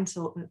 words, 9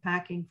 syllables.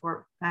 Packing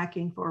for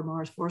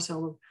Mars, 4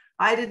 syllables.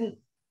 I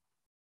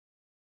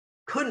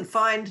couldn't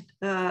find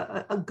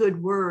a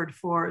good word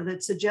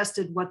that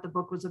suggested what the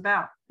book was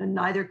about, and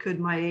neither could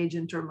my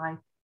agent or my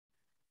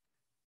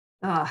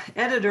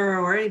editor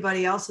or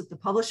anybody else at the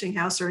publishing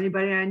house or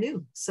anybody I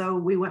knew. So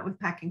we went with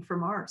Packing for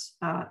Mars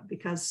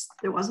because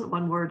there wasn't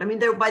 1 word. I mean,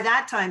 by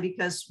that time,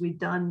 because we'd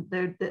done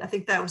I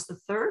think that was the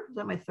 3rd. Was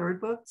that my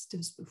 3rd book? It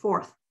was the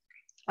 4th.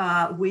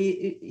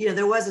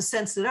 There was a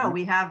sense that,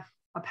 we have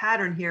a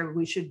pattern here.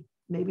 We should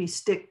maybe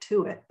stick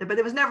to it. But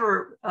there was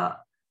never a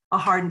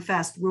hard and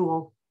fast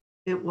rule.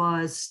 It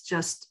was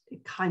just,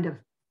 it kind of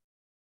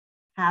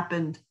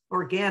happened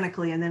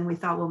organically. And then we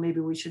thought, well,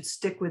 maybe we should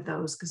stick with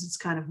those because it's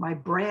kind of my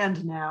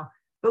brand now.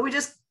 But we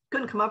just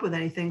couldn't come up with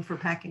anything for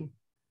Packing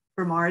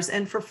for Mars.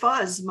 And for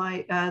FUZZ,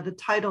 the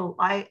title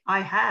I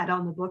had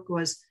on the book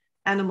was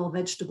Animal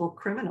Vegetable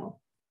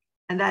Criminal.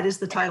 And that is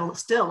the title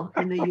still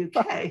in the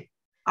UK.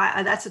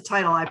 That's a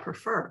title I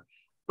prefer.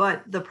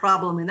 But the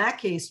problem in that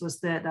case was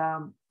that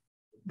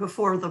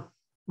before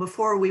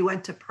we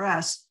went to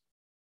press,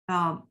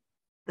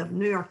 the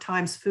New York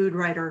Times food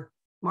writer,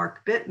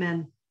 Mark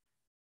Bittman,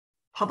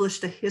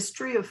 published a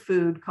history of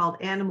food called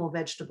Animal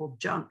Vegetable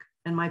Junk.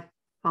 And my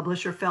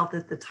publisher felt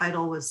that the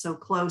title was so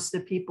close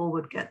that people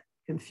would get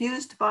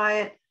confused by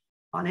it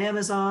on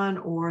Amazon,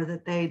 or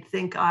that they'd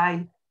think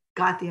I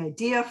got the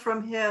idea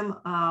from him.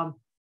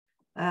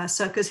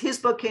 Because his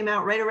book came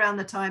out right around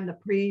the time the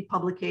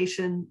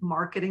pre-publication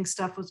marketing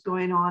stuff was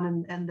going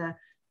on, and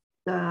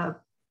the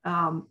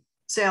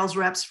sales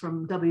reps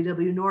from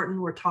W.W.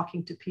 Norton were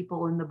talking to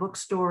people in the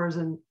bookstores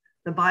and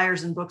the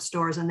buyers in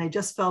bookstores, and they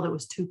just felt it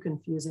was too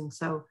confusing.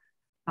 So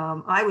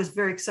I was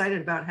very excited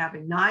about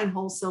having 9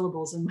 whole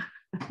syllables in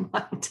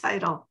my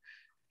title,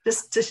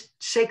 just to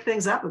shake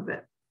things up a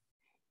bit.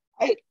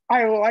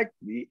 I like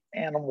the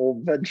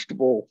Animal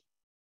Vegetable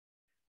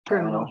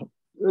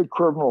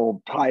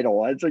criminal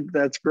title. I think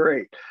that's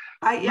great.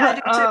 I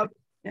do too.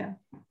 Yeah.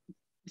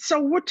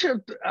 So which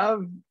of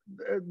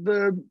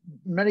the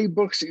many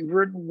books you've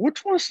written,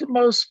 which was the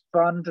most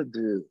fun to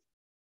do?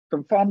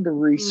 The fun to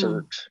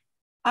research?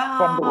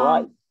 Fun to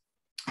write?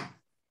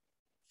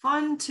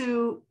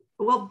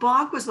 Well,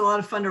 BONK was a lot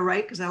of fun to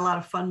write because I had a lot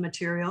of fun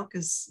material,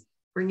 because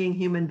bringing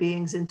human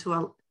beings into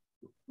a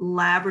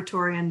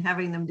laboratory and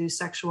having them do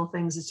sexual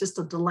things is just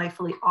a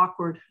delightfully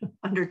awkward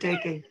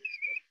undertaking,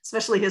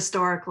 especially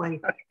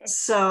historically.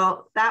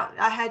 So that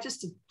I had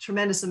just a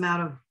tremendous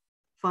amount of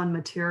fun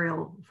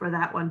material for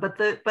that one. But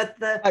the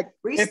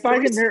if I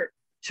can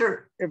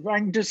sure. If I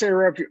can just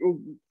interrupt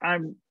you,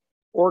 I'm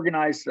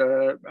organized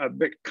a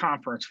big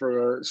conference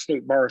for the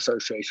State Bar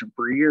Association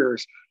for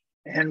years.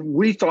 And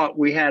we thought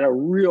we had a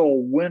real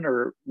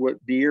winner with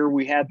the year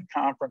we had the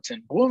conference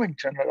in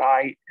Bloomington at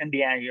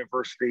Indiana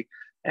University.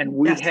 And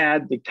we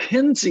had the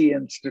Kinsey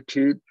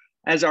Institute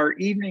as our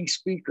evening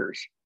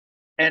speakers.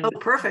 And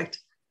perfect.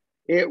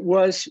 It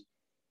was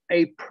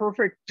a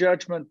perfect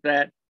judgment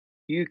that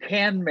you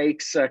can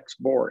make sex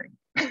boring.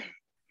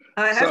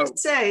 I have to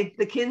say,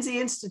 the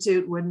Kinsey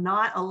Institute would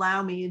not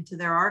allow me into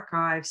their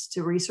archives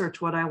to research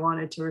what I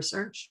wanted to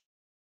research.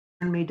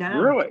 Turn me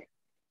down. Really?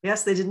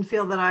 Yes, they didn't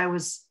feel that I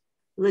was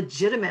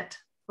legitimate,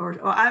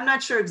 or I'm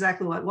not sure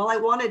exactly what. Well, I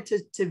wanted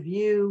to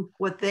view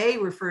what they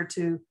refer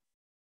to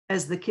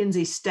as the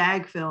Kinsey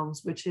Stag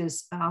films, which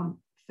is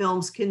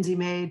films Kinsey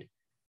made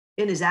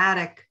in his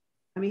attic.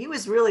 I mean, he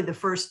was really the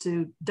first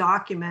to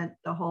document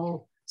the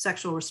whole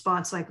sexual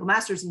response cycle.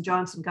 Masters and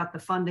Johnson got the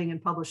funding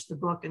and published the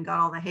book and got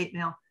all the hate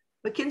mail.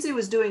 But Kinsey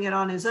was doing it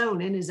on his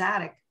own in his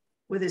attic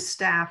with his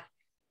staff.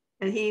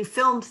 And he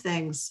filmed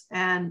things,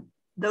 and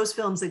those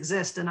films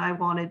exist. And I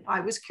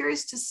was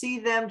curious to see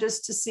them,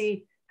 just to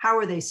see how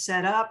were they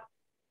set up.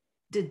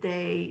 Did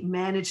they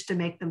manage to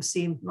make them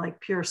seem like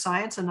pure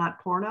science and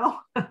not porno?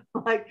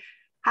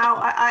 how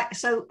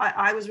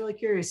I was really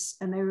curious,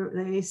 and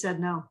they said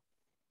no.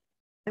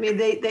 I mean,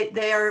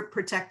 they are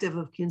protective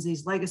of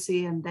Kinsey's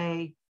legacy, and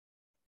they,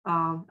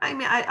 I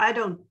mean, I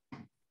don't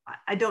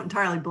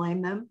entirely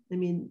blame them. I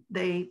mean,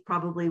 they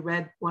probably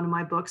read one of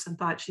my books and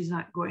thought she's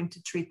not going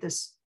to treat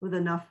this with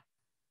enough,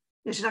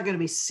 she's not going to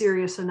be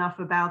serious enough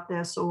about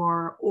this,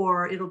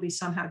 or it'll be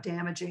somehow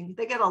damaging.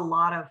 They get a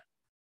lot of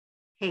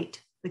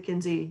hate, the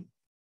Kinsey,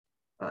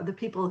 the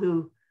people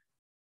who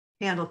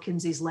handle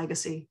Kinsey's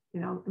legacy.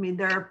 You know, I mean,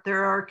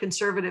 there are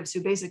conservatives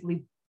who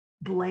basically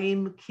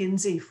blame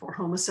Kinsey for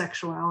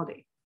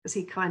homosexuality because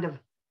he kind of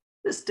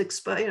just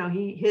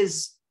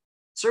his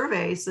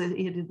surveys,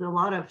 he did a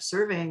lot of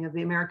surveying of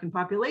the American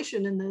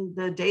population, and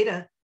the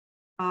data,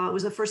 it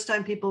was the first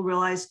time people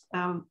realized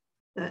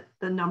that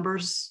the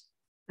numbers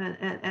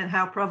and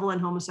how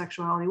prevalent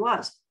homosexuality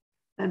was,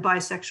 and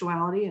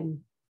bisexuality and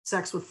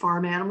sex with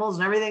farm animals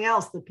and everything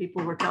else that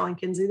people were telling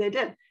Kinsey they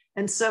did.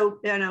 And so,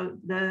 you know,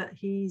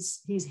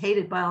 he's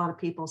hated by a lot of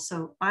people.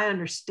 So I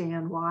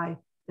understand why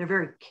they're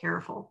very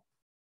careful.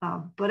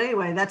 But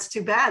anyway, that's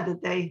too bad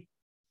that they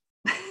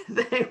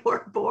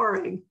were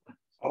boring.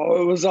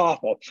 Oh, it was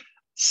awful.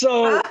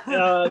 So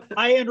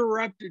I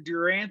interrupted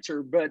your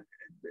answer, but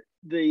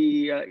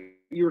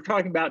you were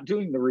talking about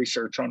doing the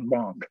research on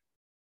BONK.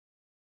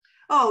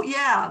 Oh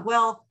yeah,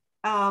 well,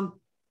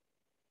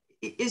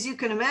 as you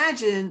can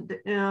imagine,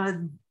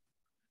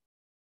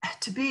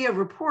 to be a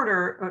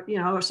reporter,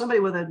 or somebody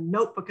with a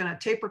notebook and a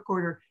tape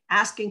recorder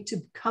asking to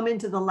come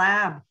into the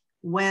lab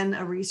when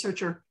a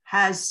researcher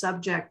has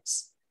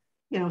subjects,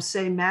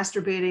 say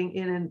masturbating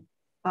in an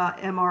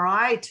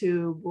MRI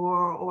tube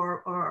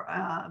or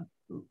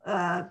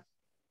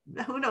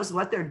who knows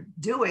what they're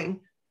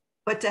doing,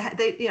 but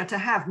to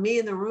have me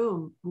in the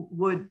room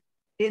would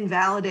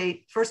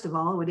invalidate, first of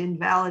all, it would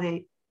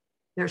invalidate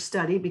their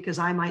study because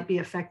I might be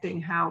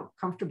affecting how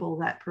comfortable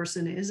that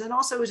person is. And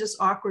also it was just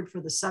awkward for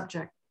the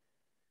subject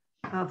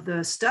of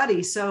the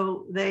study.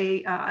 So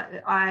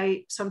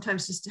I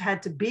sometimes just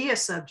had to be a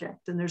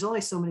subject, and there's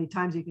only so many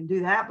times you can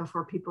do that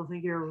before people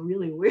think you're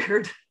really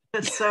weird.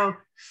 So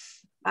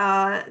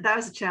that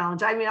was a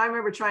challenge. I mean, I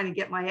remember trying to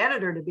get my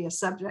editor to be a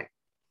subject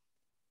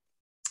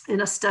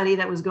in a study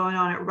that was going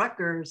on at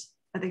Rutgers.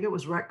 I think it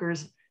was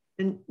Rutgers.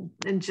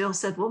 And Jill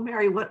said, well,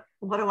 Mary, what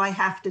do I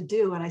have to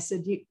do? And I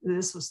said,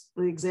 this was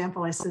the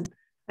example. I said,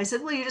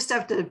 well, you just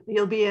have to,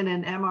 you'll be in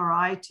an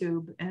MRI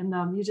tube, and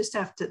you just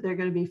have to, they're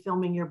going to be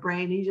filming your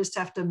brain. You just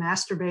have to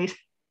masturbate.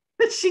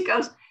 And she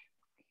goes,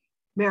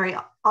 Mary,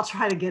 I'll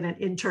try to get an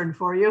intern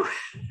for you.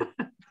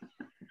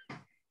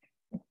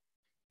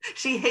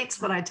 She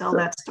hates when I tell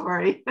that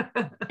story.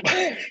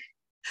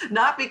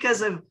 Not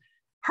because of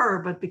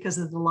her, but because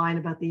of the line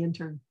about the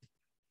intern.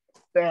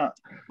 Yeah.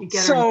 You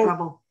get her in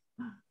trouble.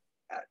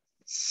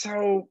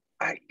 So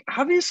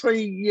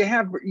obviously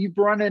you've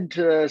run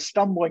into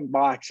stumbling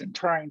blocks in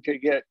trying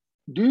to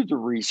do the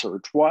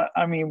research. What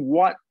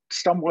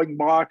stumbling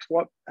blocks,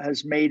 what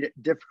has made it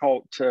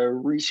difficult to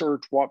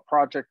research? What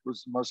project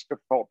was the most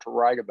difficult to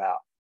write about?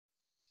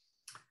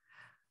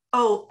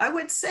 Oh, I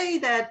would say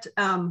that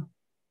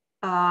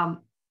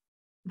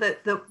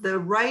the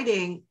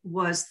writing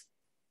was,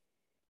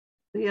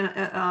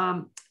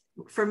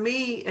 for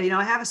me,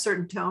 I have a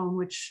certain tone,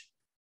 which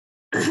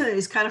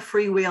is kind of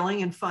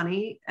freewheeling and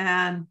funny.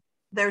 And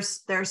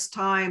there's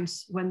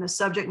times when the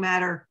subject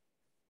matter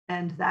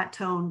and that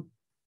tone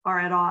are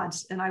at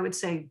odds. And I would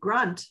say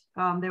GRUNT,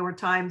 there were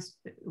times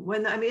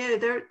when,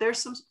 there's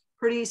some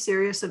pretty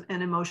serious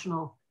and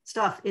emotional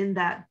stuff in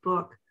that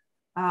book.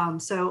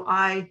 So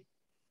I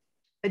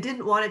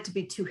didn't want it to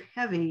be too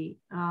heavy.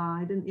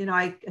 I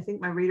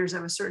think my readers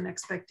have a certain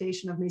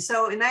expectation of me.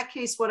 So in that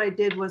case, what I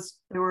did was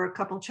there were a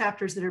couple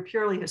chapters that are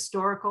purely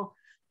historical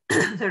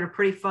that are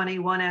pretty funny.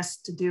 One has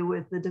to do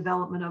with the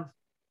development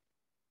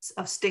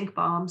of stink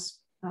bombs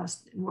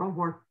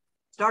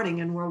starting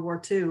in World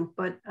War II,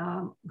 but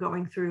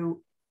going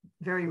through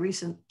very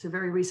recent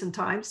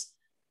times.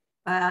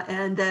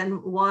 And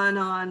then one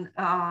on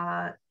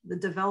the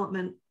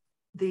development,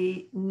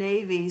 the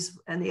navies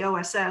and the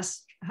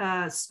OSS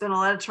spent a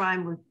lot of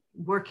time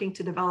working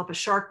to develop a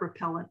shark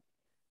repellent,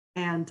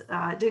 and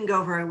it didn't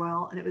go very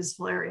well, and it was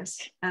hilarious.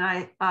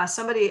 And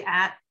somebody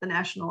at the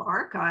National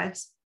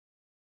Archives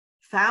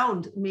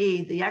found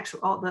me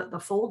the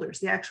folders,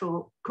 the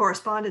actual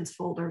correspondence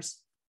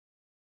folders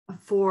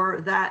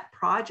for that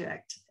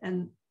project,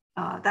 and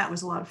that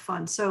was a lot of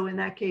fun. So in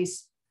that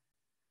case,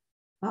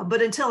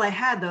 but until I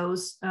had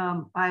those,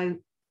 I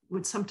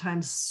would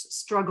sometimes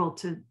struggle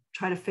to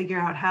try to figure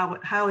out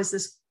how is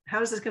this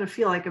going to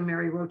feel like a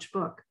Mary Roach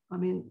book? I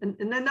mean,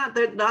 and then not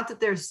that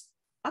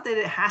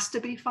it has to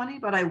be funny,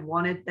 but I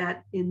wanted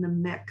that in the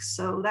mix.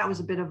 So that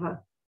was a bit of a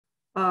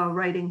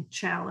writing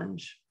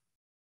challenge.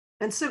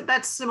 And so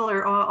that's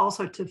similar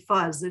also to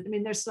FUZZ. I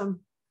mean, there's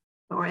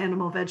or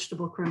animal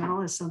vegetable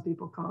criminal, as some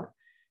people call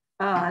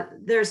it.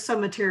 There's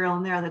some material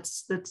in there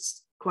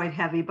that's quite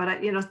heavy,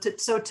 but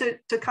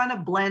to kind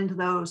of blend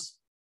those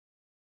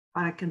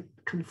kind of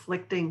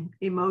conflicting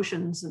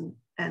emotions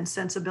and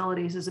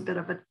sensibilities is a bit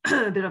of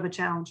a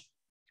challenge.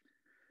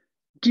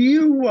 Do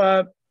you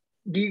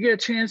get a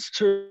chance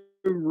to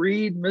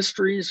read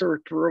mysteries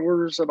or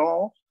thrillers at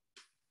all?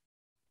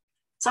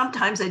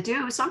 Sometimes I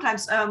do.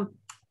 Sometimes I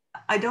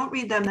don't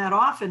read them that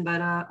often,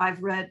 but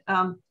I've read.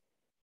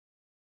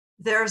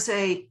 There's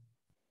a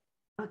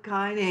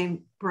guy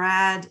named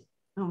Brad.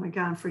 Oh my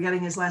God, I'm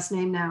forgetting his last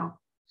name now.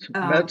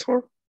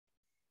 Metzler?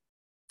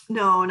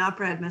 No, not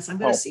Brad Metzler. I'm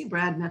going to Oh. see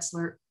Brad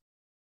Metzler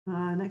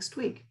next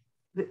week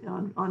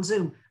on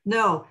Zoom.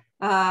 No,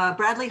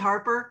 Bradley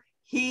Harper.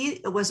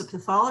 He was a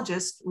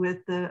pathologist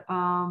with the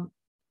Armed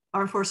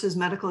Forces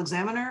Medical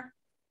Examiner,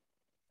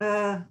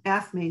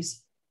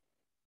 AFMES,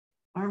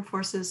 Armed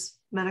Forces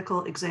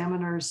Medical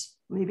Examiners,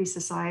 maybe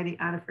Society,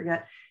 I don't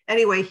forget.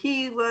 Anyway,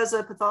 he was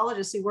a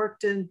pathologist. He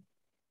worked in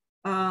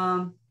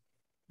the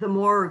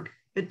morgue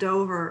at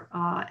Dover,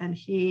 and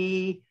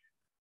he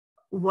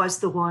was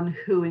the one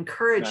who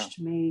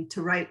encouraged me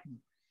to write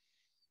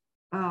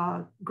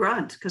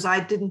GRUNT, because I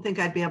didn't think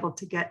I'd be able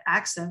to get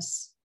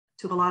access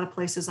to a lot of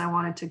places I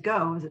wanted to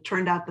go. As it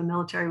turned out, the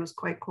military was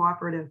quite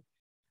cooperative.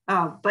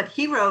 But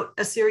he wrote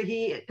a series.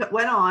 He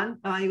went on.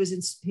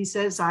 He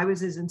says I was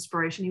his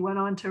inspiration. He went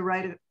on to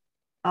write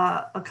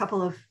a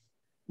couple of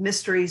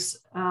mysteries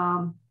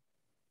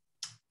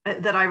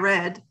that I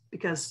read,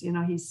 because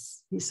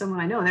he's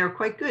someone I know, and they were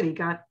quite good. He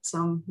got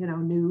some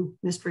new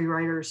mystery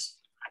writers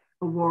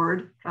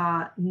award.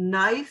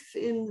 Knife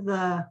in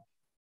the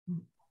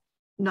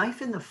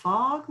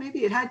Fog,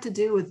 maybe it had to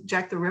do with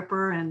Jack the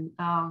Ripper, and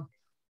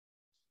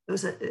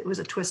it was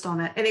a twist on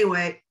that.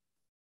 Anyway,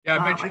 yeah,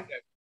 I mentioned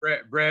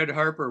that Brad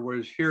Harper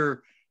was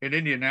here in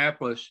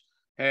Indianapolis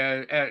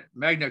at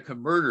Magna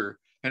Cum Murder,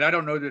 and I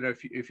don't know that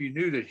if you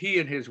knew that he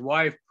and his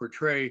wife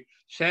portray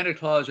Santa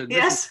Claus and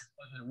yes,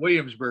 in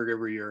Williamsburg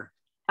every year.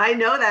 I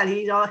know that.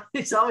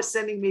 He's always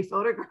sending me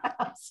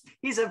photographs.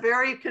 He's a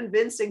very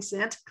convincing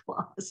Santa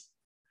Claus.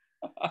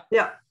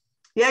 Yeah.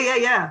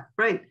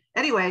 Right.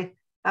 Anyway,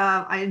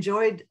 I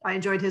enjoyed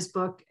his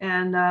book,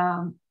 and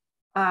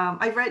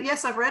I've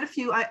read a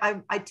few.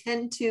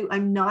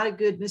 I'm not a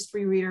good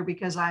mystery reader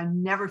because I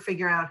never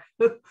figure out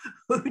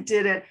who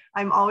did it.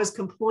 I'm always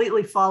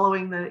completely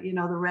following the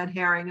red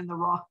herring and the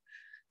wrong.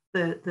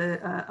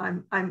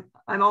 I'm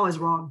always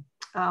wrong.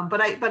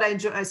 But I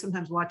enjoy. I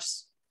sometimes watch,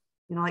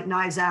 like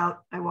Knives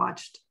Out. I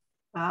watched.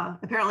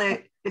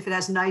 Apparently, if it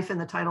has knife in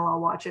the title,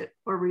 I'll watch it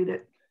or read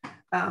it.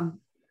 And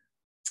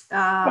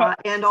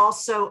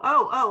also,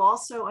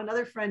 also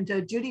another friend,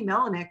 Judy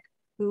Melanik,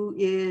 who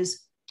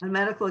is a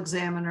medical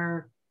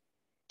examiner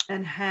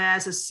and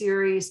has a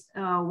series.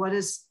 What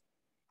is,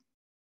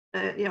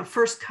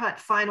 First Cut,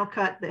 Final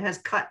Cut, that has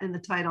cut in the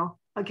title.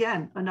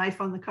 Again, a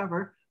knife on the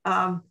cover.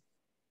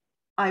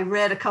 I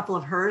read a couple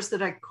of hers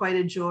that I quite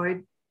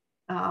enjoyed.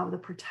 The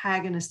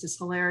protagonist is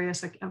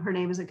hilarious. Her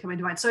name isn't coming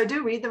to mind. So I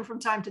do read them from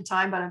time to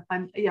time, but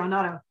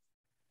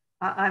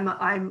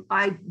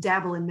I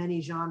dabble in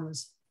many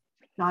genres,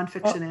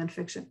 nonfiction and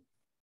fiction.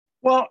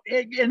 Well,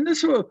 and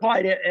this will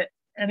apply to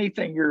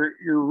anything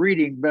you're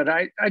reading, but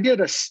I've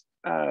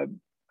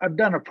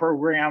done a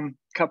program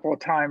a couple of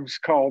times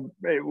called,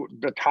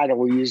 the title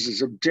we use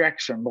is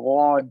Objection: The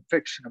Law in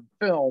Fiction and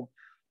Film,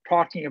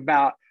 talking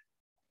about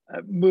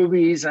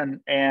movies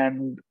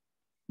and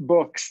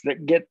books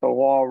that get the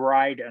law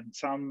right, and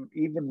some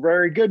even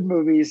very good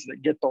movies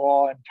that get the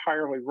law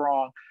entirely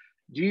wrong.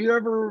 Do you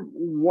ever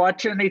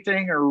watch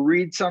anything or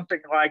read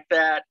something like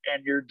that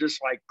and you're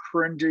just like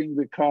cringing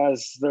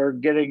because they're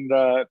getting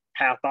the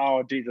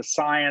pathology, the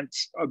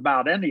science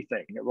about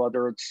anything,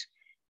 whether it's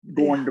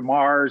going to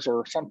Mars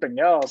or something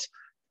else,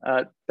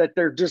 that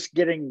they're just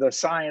getting the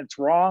science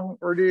wrong?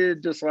 Or do you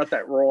just let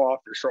that roll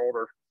off your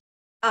shoulder?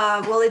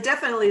 Well, it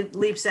definitely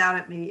leaps out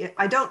at me.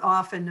 I don't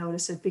often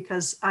notice it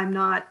because I'm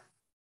not,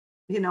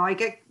 I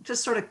get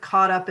just sort of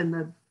caught up in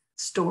the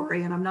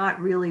story and I'm not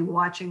really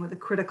watching with a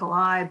critical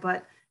eye,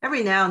 but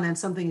every now and then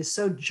something is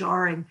so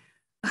jarring.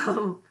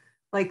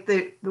 Like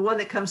the one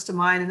that comes to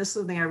mind, and this is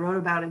something I wrote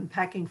about in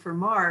Packing for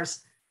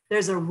Mars. There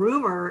was a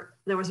rumor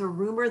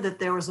that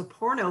there was a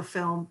porno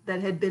film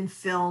that had been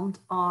filmed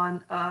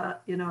on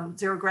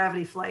zero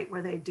gravity flight,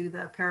 where they do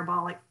the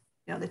parabolic,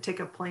 they take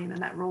a plane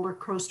and that roller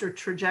coaster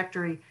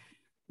trajectory.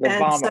 The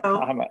vomit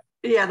comet.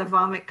 Yeah, the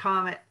vomit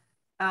comet.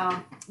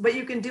 But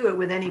you can do it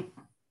with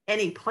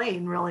any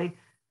plane, really.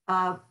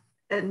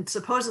 And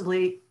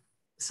supposedly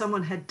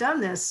someone had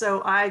done this.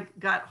 So I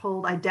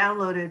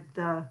downloaded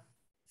the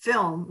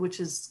film,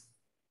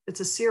 it's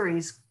a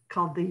series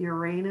called the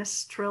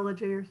Uranus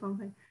trilogy or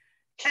something.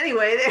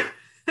 Anyway,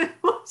 it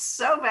was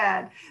so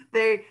bad.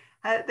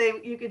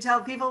 You could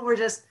tell people were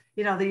just,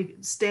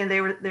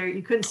 they were there,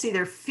 you couldn't see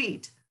their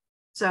feet.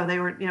 So they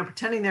were,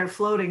 pretending they're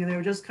floating, and they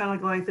were just kind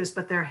of going like this,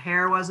 but their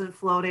hair wasn't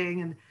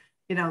floating. And,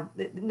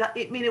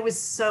 it was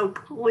so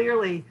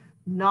clearly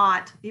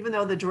not, even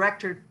though the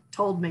director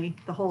told me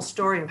the whole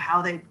story of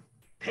how they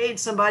paid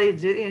somebody to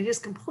do it,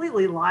 just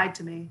completely lied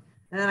to me.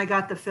 And then I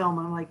got the film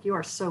and I'm like, you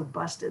are so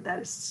busted. That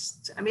is,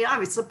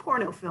 obviously it's a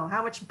porno film.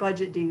 How much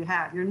budget do you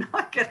have? You're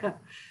not gonna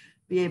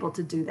be able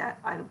to do that,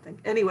 I don't think.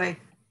 Anyway,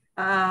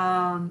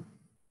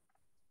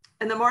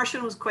 And The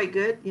Martian was quite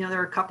good. You know,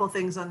 there are a couple of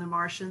things on The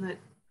Martian that,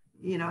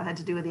 you know, had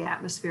to do with the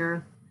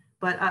atmosphere,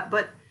 but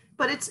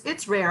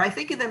it's rare. I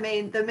think the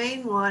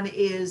main one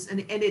is,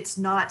 and it's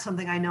not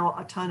something I know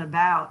a ton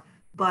about,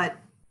 but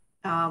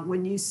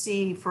when you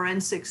see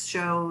forensics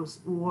shows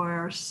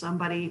where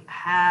somebody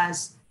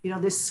has, you know,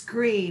 this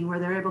screen where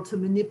they're able to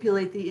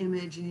manipulate the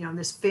image, and, you know,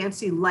 this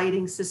fancy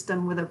lighting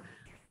system with a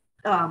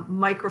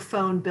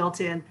microphone built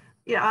in.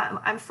 You know,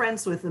 I'm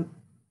friends with the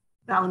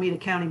Alameda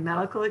County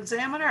medical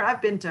examiner.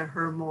 I've been to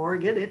her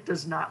morgue, and it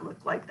does not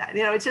look like that.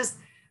 You know, it's just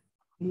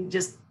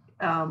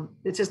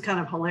kind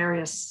of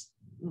hilarious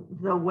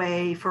the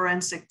way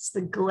forensics,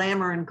 the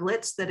glamour and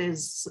glitz that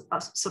is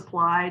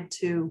supplied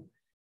to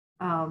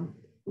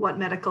what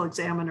medical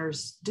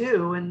examiners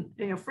do. And,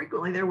 you know,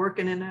 frequently they're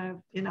working in a,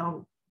 you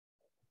know,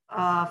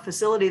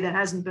 facility that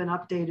hasn't been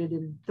updated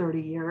in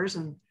 30 years.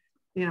 And,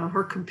 you know,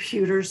 her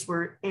computers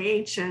were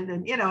ancient,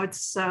 and, you know, it's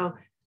so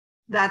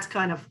that's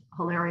kind of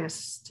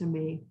hilarious to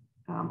me.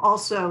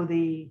 Also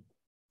the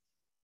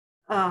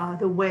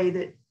way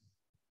that,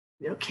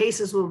 you know,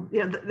 cases will,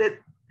 you know, that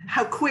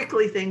how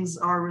quickly things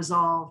are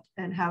resolved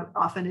and how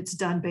often it's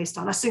done based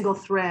on a single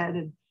thread.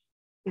 And,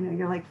 you know,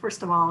 you're like,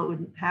 first of all, it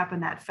wouldn't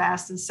happen that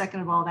fast. And second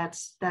of all,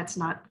 that's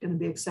not going to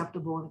be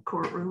acceptable in a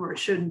courtroom, or it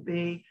shouldn't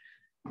be.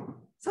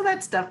 So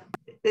that stuff,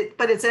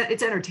 but it's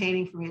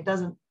entertaining for me. It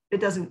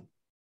doesn't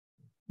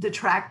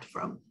detract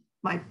from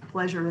my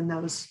pleasure in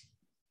those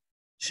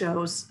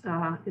shows.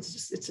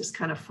 It's just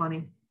kind of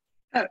funny.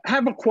 I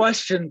have a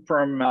question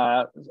from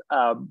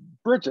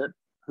Bridget,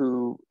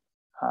 who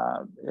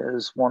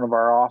is one of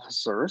our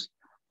officers.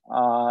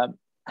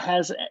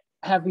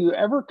 Have you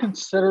ever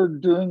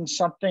considered doing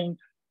something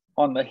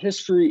on the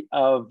history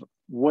of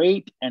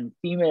weight and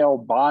female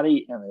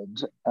body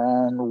image,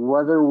 and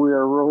whether we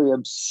are really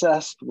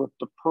obsessed with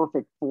the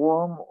perfect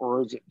form,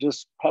 or is it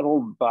just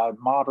peddled by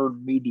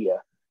modern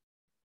media?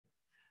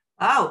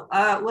 Oh,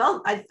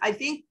 well, I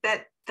think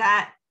that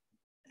there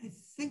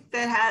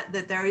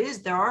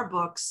are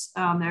books.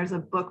 There's a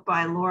book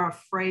by Laura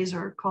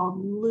Fraser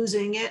called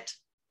Losing It,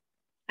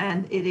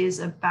 and it is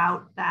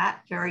about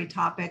that very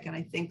topic. And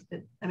I think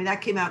that, I mean, that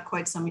came out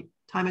quite some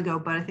time ago,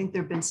 but I think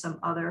there have been some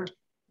other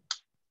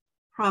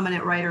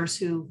prominent writers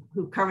who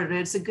covered it.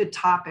 It's a good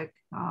topic.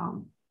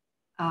 And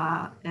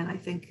I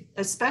think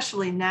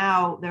especially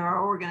now there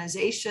are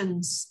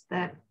organizations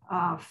that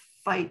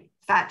fight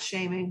fat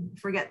shaming.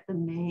 Forget the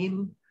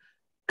name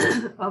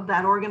of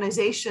that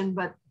organization,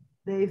 but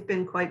they've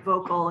been quite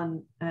vocal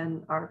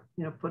and are,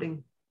 you know,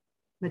 putting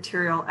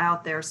material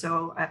out there.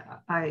 So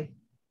I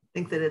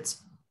think that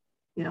it's,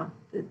 you know,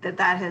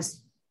 that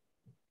has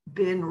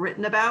been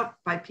written about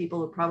by people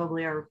who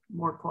probably are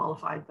more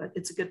qualified, but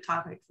it's a good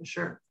topic for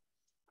sure.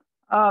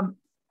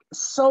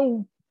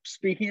 So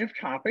speaking of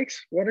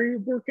topics, what are you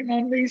working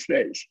on these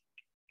days?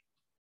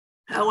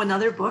 Oh,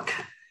 another book.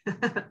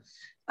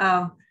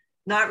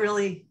 Not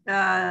really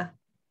out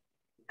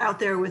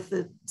there with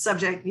the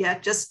subject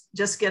yet,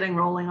 just getting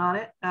rolling on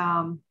it.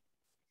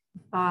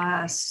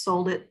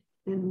 Sold it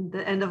in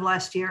the end of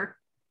last year.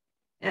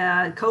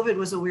 COVID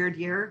was a weird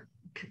year.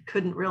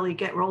 Couldn't really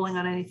get rolling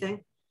on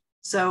anything.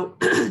 So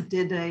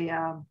did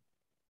a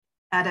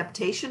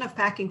adaptation of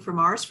Packing for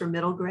Mars for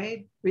middle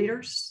grade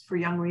readers, for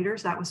young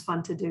readers. That was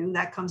fun to do.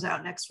 That comes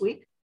out next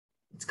week.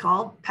 It's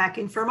called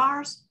Packing for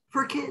Mars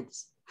for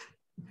Kids.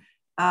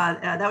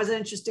 That was an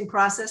interesting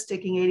process,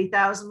 taking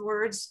 80,000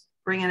 words,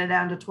 bringing it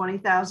down to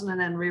 20,000, and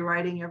then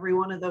rewriting every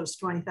one of those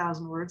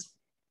 20,000 words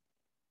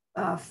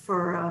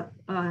for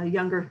a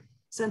younger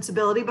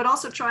sensibility, but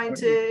also trying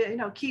to, you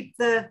know, keep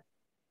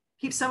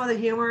some of the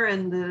humor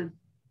and the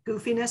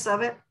goofiness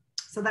of it.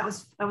 So that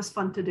was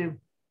fun to do.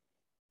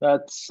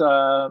 That's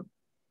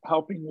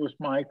helping with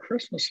my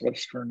Christmas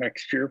list for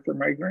next year for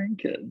my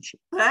grandkids.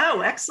 Oh,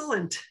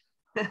 excellent.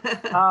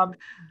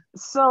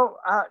 So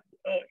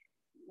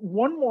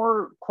one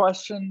more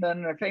question,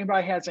 then if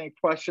anybody has any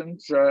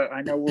questions,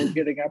 I know we're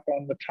getting up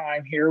on the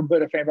time here,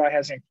 but if anybody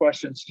has any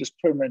questions, just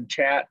put them in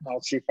chat and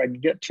I'll see if I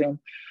can get to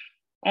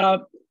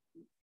them.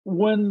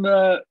 When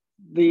the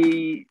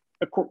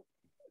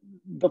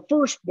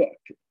first book,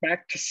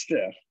 Back to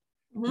Stiff,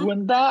 mm-hmm.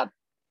 when that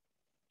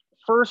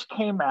first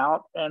came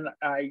out, and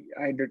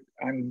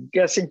I'm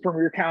guessing from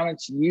your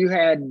comments, you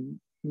had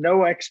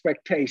no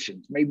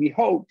expectations, maybe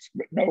hopes,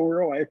 but no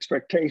real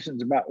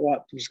expectations about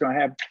what was going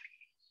to happen.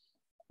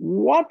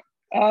 What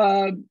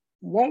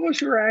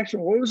was your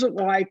reaction? What was it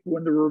like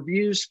when the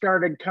reviews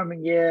started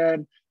coming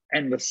in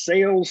and the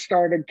sales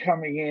started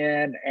coming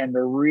in and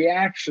the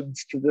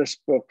reactions to this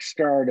book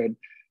started?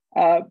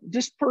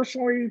 Just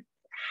personally,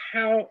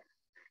 what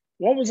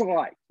was it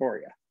like for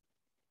you?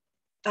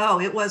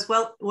 Oh, it was,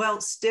 well,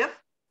 stiff.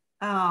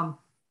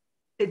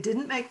 It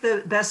didn't make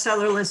the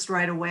bestseller list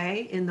right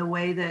away, in the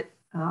way that,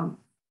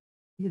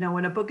 you know,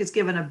 when a book is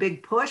given a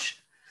big push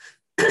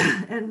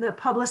and the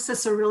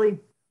publicists are really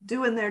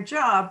doing their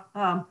job,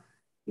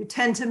 you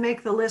tend to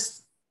make the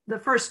list the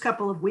first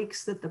couple of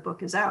weeks that the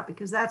book is out,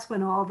 because that's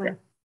when all the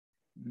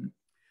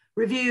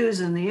reviews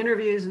and the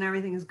interviews and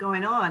everything is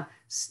going on.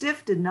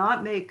 Stiff did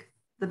not make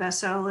the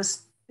bestseller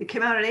list it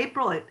came out in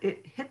April. It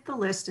hit the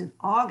list in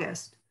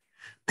August.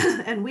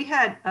 And we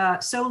had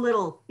so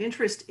little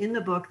interest in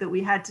the book that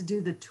we had to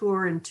do the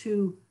tour in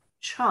 2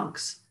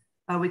 chunks.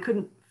 We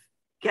couldn't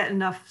get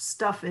enough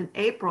stuff in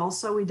April,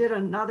 so we did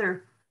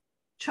another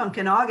chunk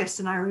in August.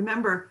 And I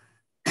remember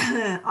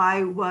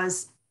I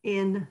was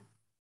in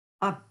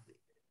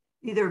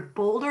either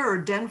Boulder or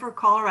Denver,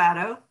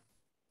 Colorado,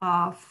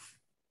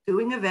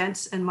 doing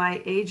events, and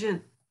my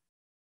agent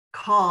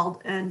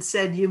called and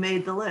said, "You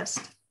made the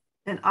list."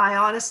 And I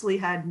honestly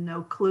had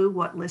no clue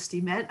what list he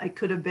meant. I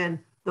could have been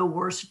the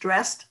worst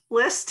dressed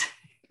list.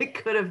 It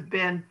could have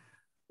been,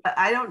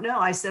 I don't know.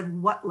 I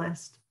said, "What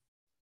list?"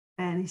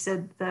 And he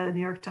said, "The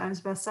New York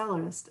Times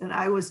bestseller list." And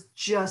I was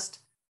just,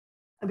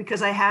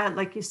 because I had,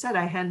 like you said,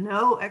 I had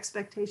no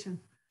expectation.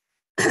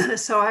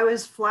 So I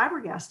was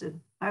flabbergasted.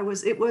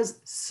 It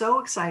was so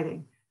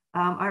exciting.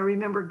 I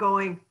remember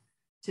going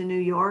to New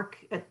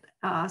York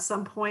at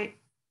some point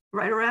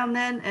right around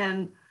then,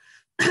 and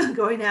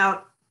going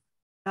out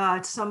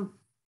to some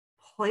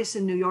place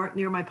in New York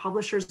near my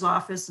publisher's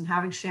office and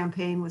having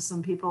champagne with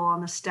some people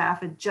on the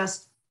staff. It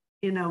just,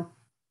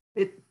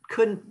 it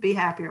couldn't be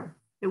happier.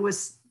 It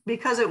was,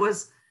 because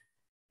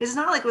it's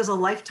not like it was a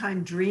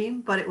lifetime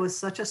dream, but it was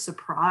such a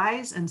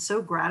surprise and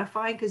so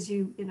gratifying, because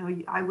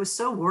I was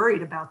so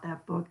worried about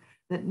that book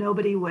that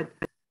nobody would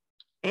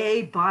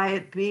A, buy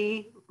it,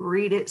 B,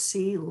 read it,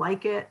 C,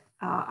 like it.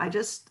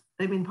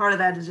 Part of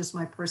that is just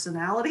my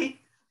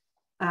personality,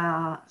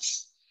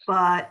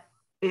 but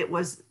it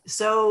was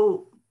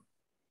so,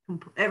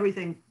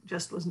 everything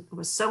just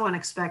was so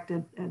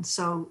unexpected, and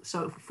so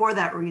for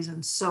that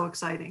reason, so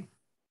exciting.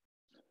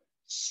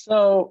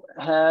 So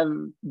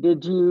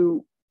did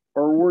you,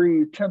 or were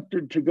you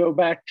tempted to go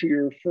back to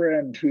your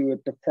friend who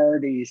at the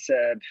party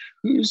said,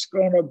 "Who's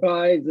going to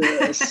buy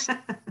this?"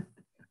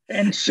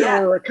 and show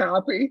her a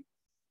copy?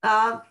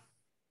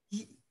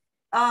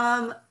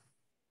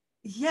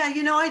 Yeah,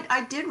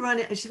 I did run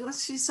it.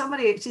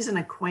 She's an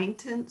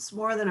acquaintance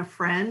more than a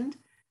friend.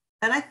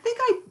 And I think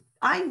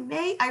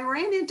I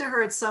ran into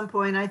her at some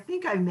point. I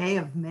think I may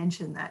have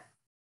mentioned that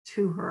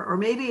to her, or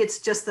maybe it's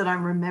just that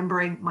I'm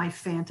remembering my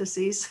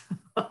fantasies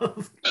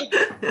of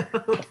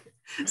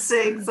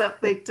saying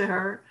something to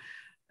her.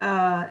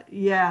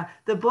 Yeah,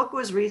 the book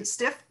was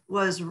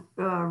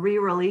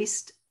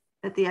re-released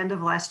at the end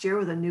of last year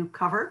with a new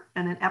cover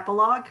and an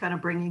epilogue, kind of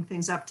bringing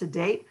things up to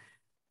date.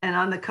 And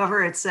on the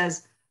cover, it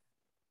says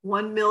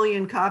 1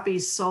 million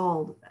copies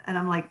sold. And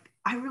I'm like,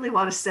 I really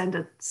want to send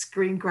a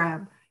screen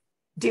grab.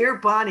 "Dear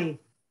Bonnie,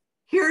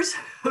 here's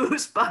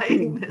who's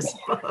buying this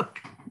book."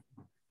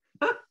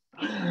 But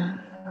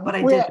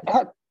I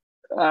didn't.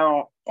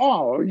 You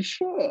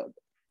should.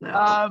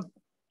 No,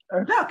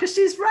 because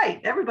she's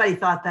right. Everybody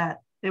thought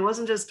that. It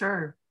wasn't just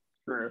her.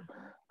 True.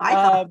 I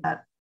thought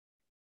that.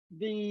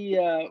 We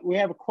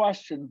have a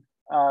question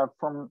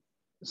from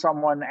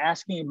someone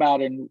asking about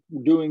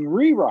doing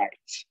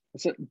rewrites.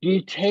 So, do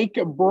you take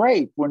a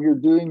break when you're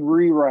doing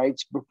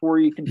rewrites before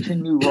you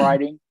continue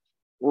writing,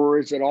 or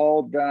is it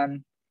all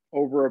done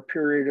over a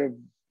period of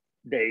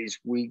days,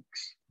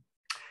 weeks?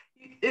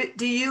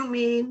 Do you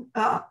mean,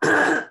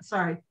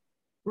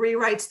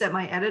 rewrites that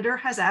my editor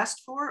has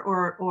asked for,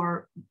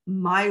 or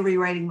my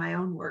rewriting my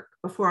own work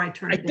before I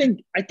turn it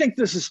in? I think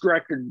this is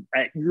directed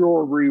at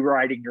your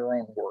rewriting your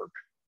own work,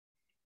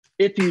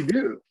 if you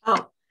do.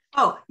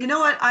 Oh, you know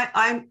what?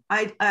 I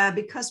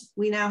because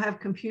we now have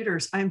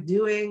computers, I'm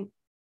doing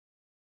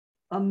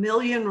a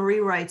million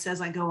rewrites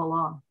as I go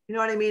along. You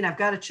know what I mean? I've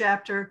got a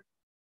chapter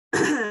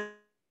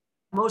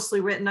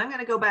mostly written. I'm going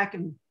to go back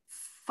and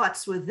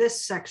futz with this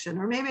section,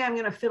 or maybe I'm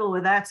going to fiddle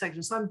with that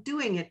section. So I'm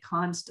doing it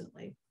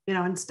constantly.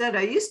 Instead,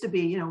 I used to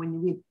be,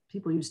 when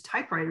people use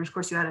typewriters, of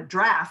course, you had a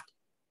draft,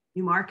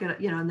 you mark it,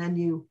 and then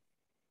you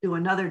do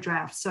another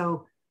draft.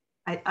 So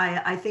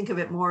I think of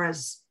it more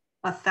as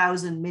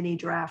 1,000 mini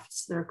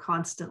drafts that are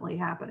constantly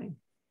happening.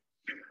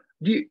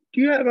 Do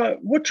you have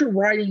what's your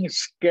writing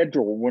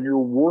schedule when you're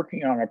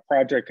working on a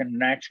project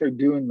and actually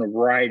doing the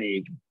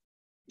writing?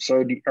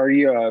 So are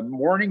you a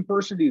morning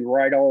person? Do you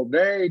write all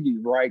day? Do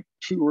you write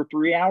 2 or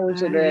 3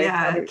 hours a day?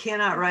 Yeah, I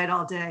cannot write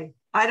all day.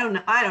 I don't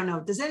know.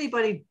 Does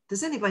anybody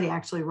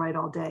actually write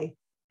all day?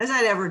 Has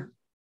that ever?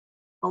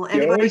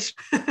 Anybody?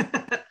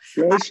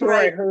 The only story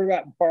I heard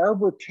about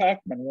Barbara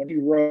Tuchman, when he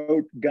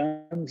wrote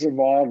Guns of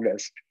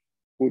August,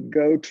 would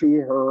go to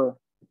her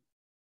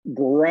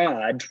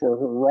garage where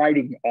her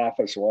writing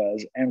office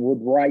was and would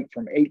write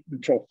from 8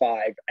 until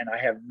 5. And I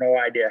have no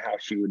idea how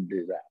she would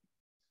do that.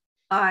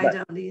 I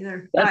don't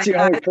either. That's the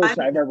only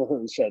person I've ever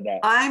heard said that.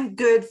 I'm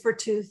good for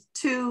 2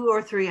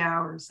 or 3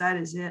 hours. That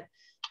is it.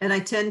 And I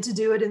tend to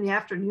do it in the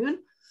afternoon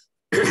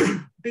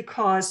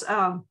because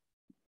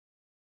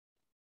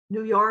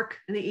New York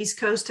and the East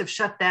Coast have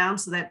shut down.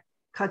 So that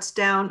cuts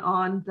down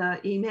on the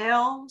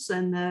emails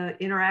and the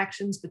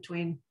interactions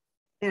between,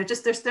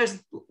 just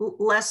there's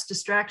less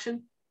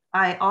distraction.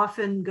 I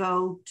often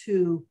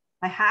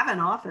I have an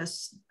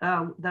office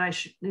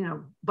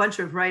that bunch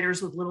of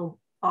writers with little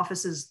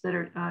offices that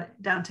are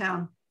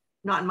downtown,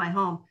 not in my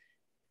home.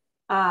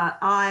 But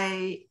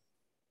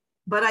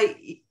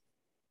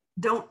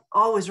don't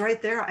always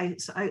write there.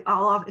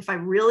 I'll if I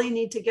really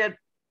need to get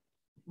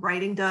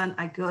writing done,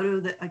 I go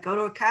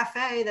to a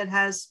cafe that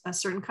has a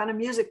certain kind of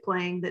music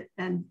playing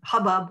and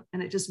hubbub,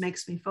 and it just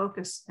makes me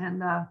focus.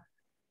 And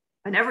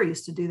I never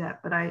used to do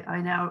that, but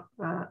I now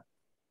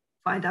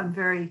find I'm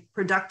very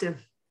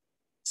productive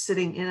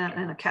sitting in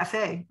a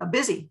cafe, a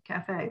busy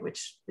cafe,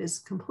 which is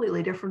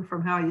completely different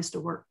from how I used to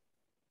work.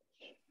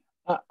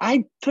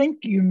 I think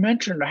you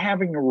mentioned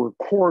having a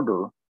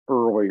recorder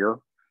earlier.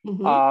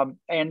 Mm-hmm.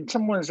 And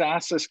someone's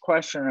asked this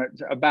question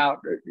about,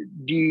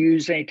 do you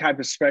use any type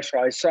of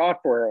specialized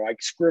software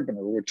like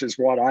Scrivener, which is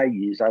what I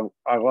use.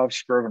 I love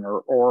Scrivener,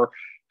 or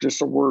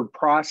just a word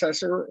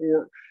processor,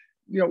 or,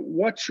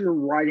 what's your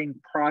writing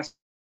process?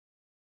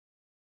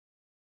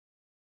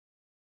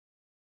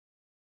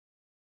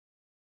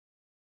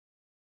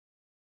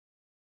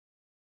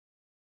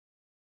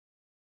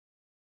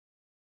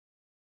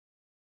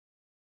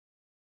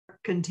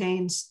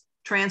 Contains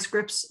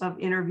transcripts of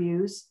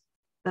interviews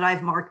that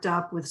I've marked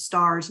up with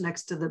stars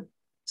next to the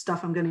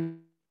stuff I'm going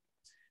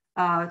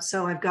to.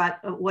 So I've got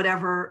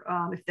whatever,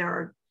 if there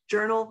are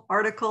journal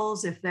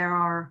articles, if there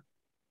are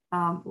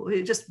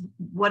just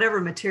whatever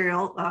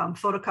material,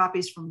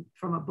 photocopies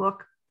from a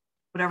book,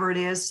 whatever it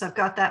is. So I've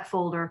got that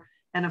folder,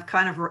 and I've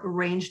kind of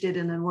arranged it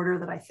in an order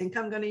that I think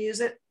I'm going to use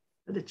it,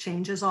 but it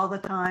changes all the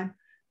time.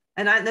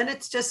 And then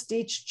it's just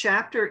each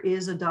chapter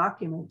is a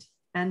document.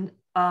 And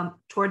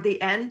toward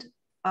the end,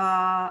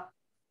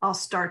 I'll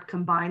start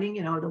combining,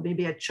 it'll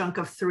maybe a chunk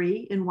of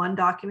 3 in one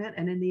document.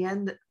 And in the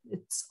end,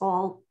 it's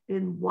all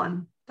in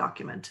one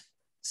document.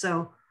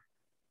 So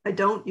I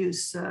don't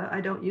use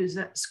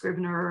that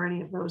Scrivener or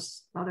any of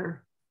those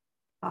other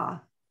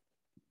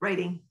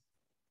writing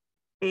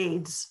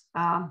aids.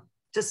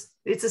 Just,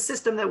 it's a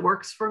system that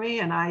works for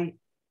me, and I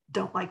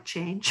don't like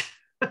change.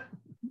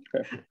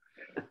 Okay.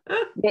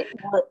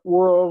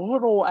 We're a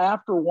little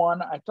after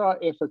 1. I thought,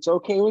 if it's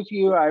okay with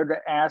you, I would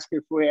ask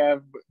if we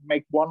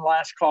make one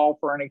last call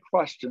for any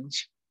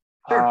questions.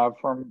 Sure.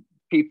 From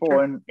people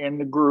sure. in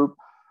the group.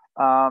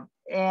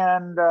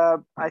 And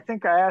I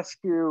think I asked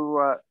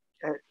you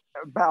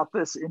about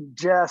this in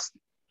jest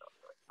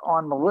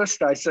on the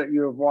list I sent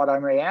you of what I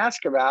may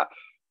ask about.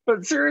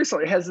 But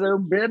seriously, has there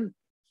been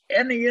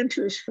any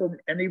interest from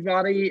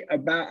anybody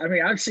about,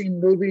 I've seen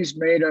movies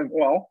made of,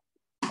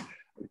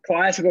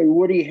 classically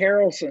Woody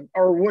Allen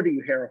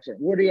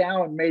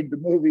made the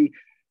movie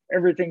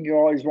Everything You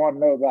Always Want to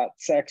Know About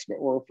Sex But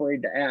Were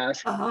Afraid to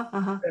Ask.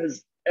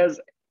 Has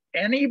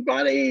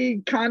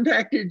anybody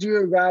contacted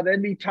you about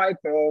any type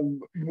of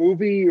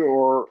movie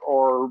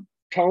or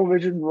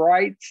television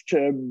rights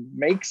to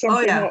make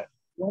something?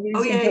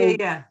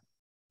 Yeah.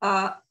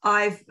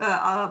 I've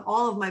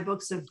all of my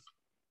books have,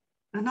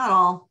 not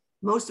all,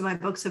 most of my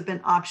books have been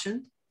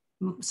optioned,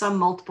 some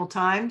multiple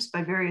times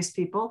by various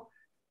people.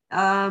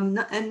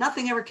 And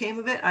nothing ever came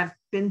of it. I've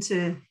been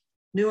to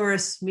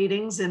numerous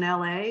meetings in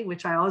LA,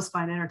 which I always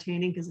find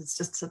entertaining because it's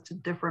just such a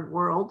different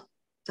world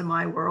to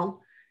my world.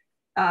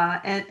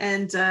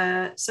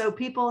 So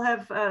people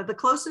have, the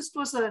closest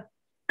was a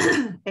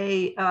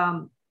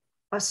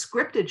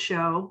scripted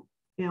show,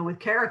 with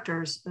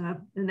characters,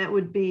 and that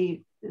would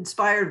be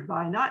inspired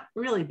by, not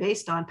really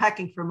based on,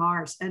 Packing for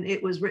Mars. And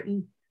it was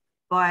written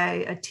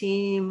by a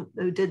team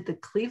who did the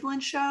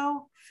Cleveland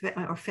show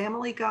or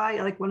Family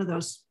Guy, like one of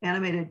those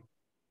animated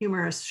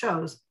humorous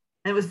shows.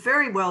 And it was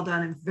very well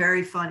done and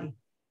very funny.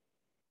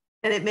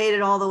 And it made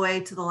it all the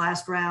way to the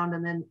last round.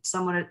 And then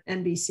someone at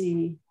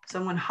NBC,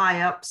 someone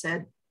high up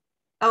said,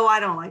 "Oh, I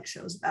don't like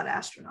shows about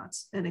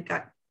astronauts." And it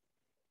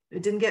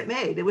didn't get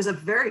made. It was a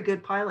very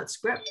good pilot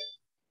script.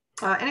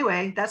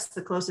 Anyway, that's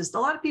the closest. A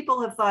lot of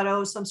people have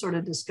thought, some sort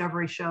of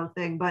Discovery show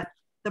thing. But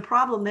the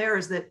problem there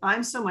is that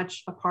I'm so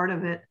much a part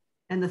of it.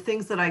 And the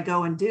things that I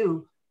go and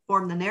do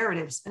form the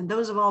narratives, and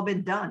those have all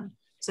been done.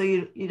 So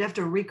you'd have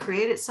to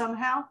recreate it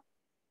somehow.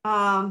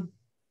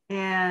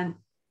 And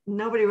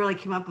nobody really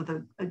came up with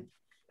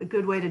a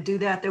good way to do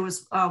that. There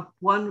was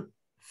one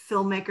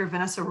filmmaker,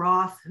 Vanessa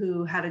Roth,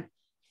 who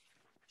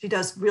she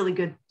does really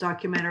good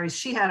documentaries.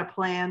 She had a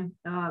plan,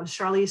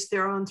 Charlize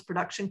Theron's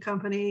production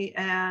company,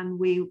 and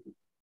we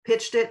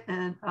pitched it.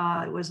 And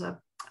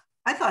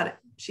I thought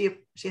she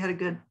had a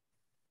good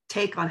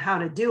take on how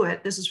to do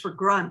it. This is for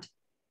GRUNT.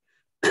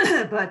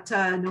 But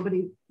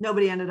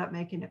nobody ended up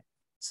making it.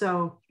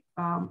 So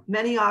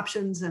many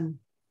options and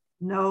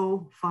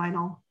no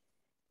final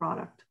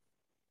product.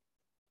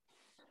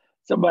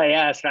 Somebody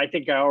asked, I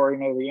think I already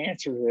know the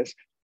answer to this.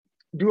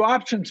 Do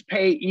options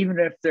pay even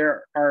if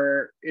there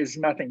is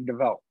nothing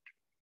developed?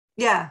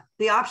 Yeah,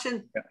 the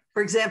option,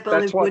 for example,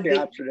 that's what the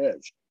option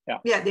is.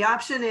 Yeah, the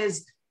option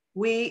is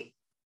we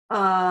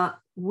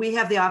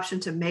have the option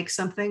to make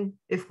something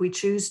if we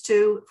choose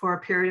to for a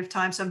period of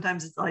time.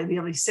 Sometimes it's like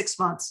 6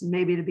 months,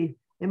 maybe to be,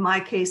 in my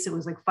case, it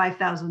was like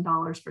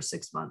 $5,000 for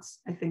 6 months.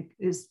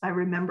 I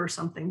remember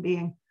something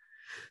being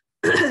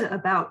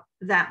about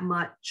that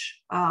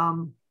much.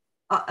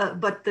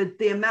 But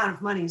the amount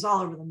of money is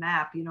all over the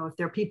map. If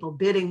there are people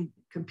bidding,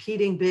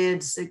 competing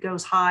bids, it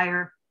goes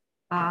higher.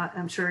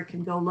 I'm sure it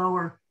can go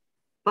lower.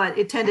 but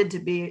it tended to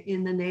be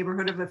in the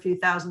neighborhood of a few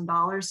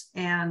 $1,000s.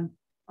 And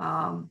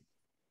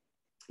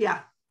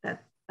yeah,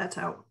 that's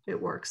how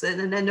it works.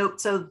 And then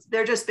so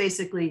they're just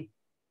basically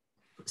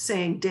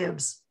saying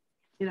dibs.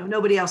 You know,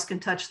 nobody else can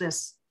touch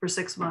this for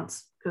 6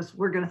 months because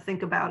we're going to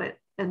think about it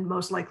and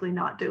most likely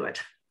not do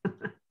it.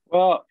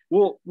 Well,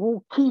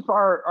 we'll keep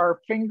our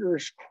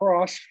fingers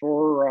crossed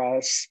for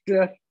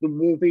Stiff the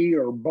movie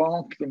or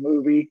Bonk the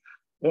movie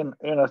in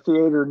a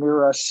theater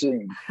near us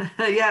soon.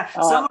 Yeah,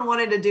 someone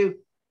wanted to do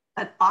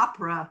an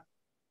opera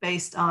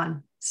based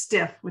on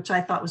Stiff, which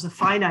I thought was a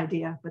fine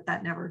idea, but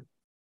that never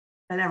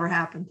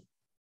happened.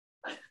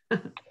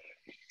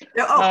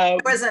 There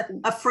was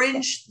a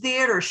Fringe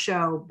theater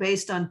show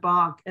based on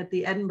Bonk at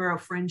the Edinburgh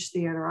Fringe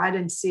Theater. I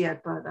didn't see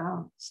it, but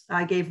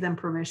I gave them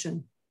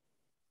permission.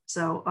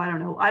 So I don't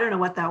know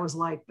what that was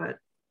like, but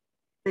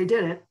they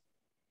did it.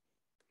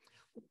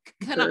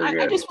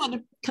 I just want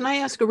to, can I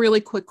ask a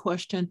really quick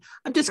question?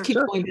 I'm just keep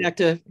going back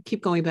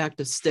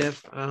to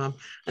Stiff. And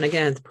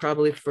again,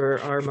 probably for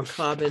our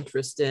macabre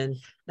interest in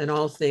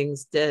all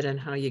things dead and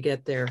how you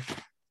get there.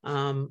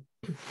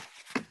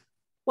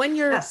 When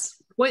you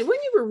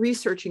were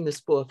researching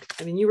this book,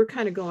 I mean, you were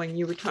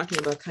talking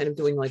about kind of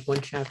doing like one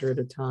chapter at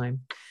a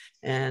time.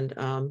 And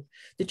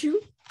did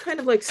you kind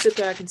of like sit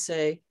back and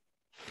say,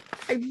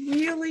 I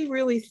really,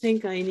 really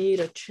think I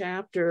need a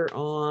chapter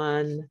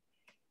on,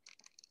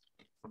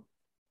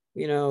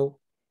 the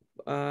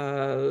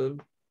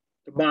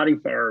body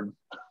farm.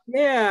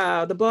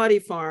 Yeah, the body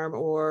farm,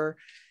 or,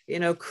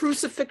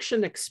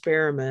 crucifixion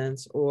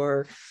experiments,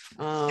 or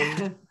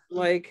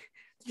like,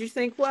 did you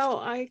think, well,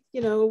 I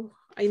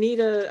need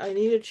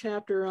a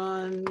chapter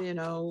on,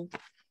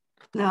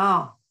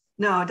 No,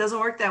 it doesn't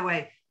work that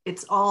way.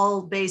 It's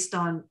all based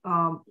on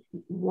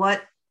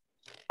what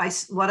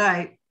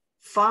I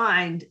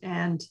find,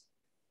 and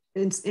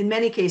in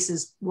many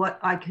cases, what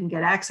I can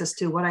get access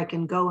to, what I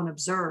can go and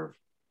observe,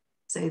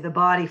 say the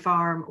body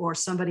farm or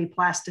somebody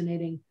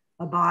plastinating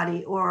a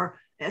body or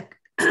a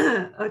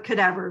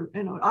cadaver,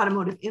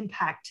 automotive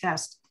impact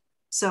test.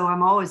 So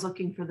I'm always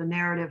looking for the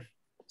narrative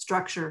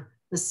structure,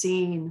 the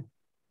scene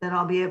that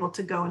I'll be able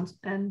to go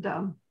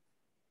and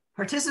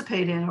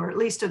participate in, or at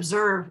least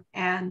observe.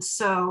 And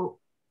so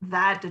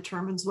that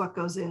determines what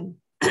goes in.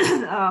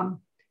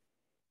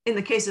 In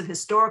the case of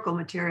historical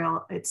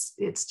material, it's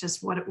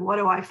just what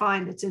do I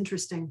find that's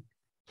interesting?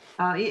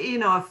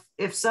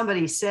 If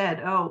somebody said,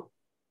 oh,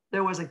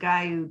 there was a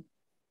guy who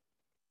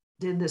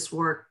did this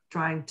work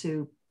trying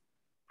to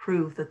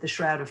prove that the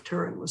Shroud of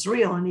Turin was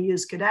real and he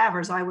used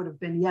cadavers, I would have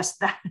been, yes,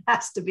 that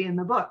has to be in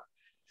the book.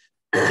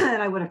 And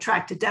I would have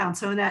tracked it down.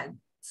 So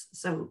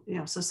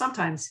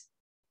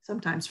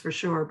sometimes for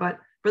sure, but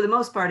for the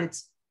most part,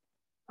 it's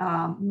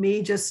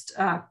me just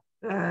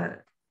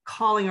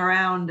calling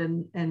around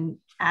and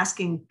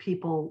asking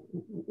people,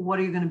 what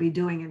are you going to be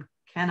doing and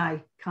can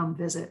I come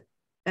visit?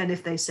 And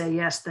if they say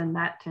yes, then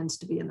that tends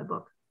to be in the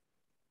book.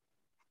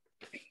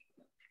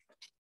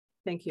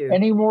 Thank you.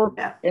 Any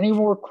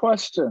more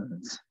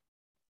questions?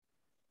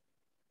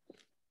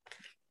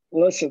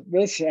 Listen,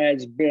 this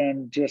has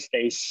been just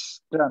a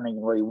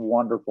stunningly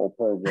wonderful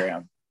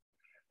program.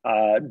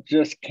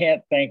 Just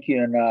can't thank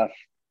you enough,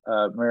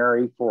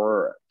 Mary,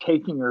 for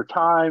taking your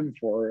time,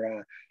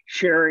 for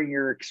sharing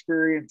your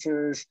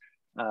experiences,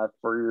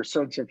 for your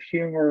sense of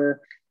humor,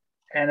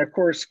 and of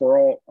course,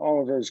 for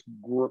all of those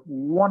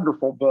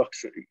wonderful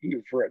books that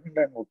you've written.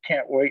 And we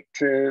can't wait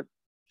to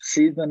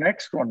see the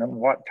next one and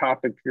what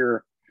topic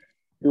you're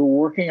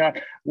working on.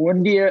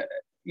 When do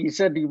you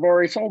said you've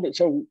already sold it.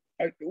 So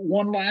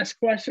one last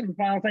question,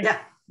 final thing. Yeah.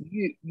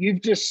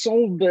 You've just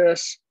sold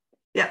this.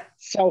 Yeah.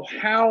 So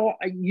how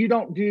you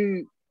don't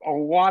do a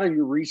lot of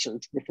your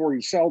research before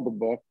you sell the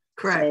book.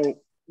 Correct. So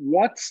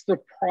what's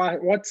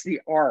the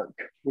arc?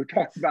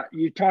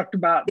 You talked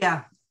about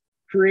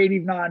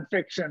creative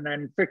nonfiction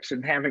and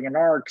fiction having an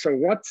arc. So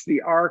what's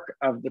the arc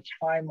of the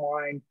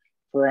timeline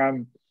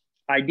from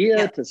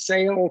idea to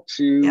sale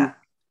to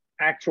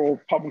actual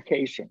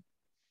publication?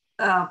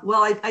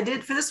 Well, I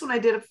did, for this one, I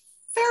did a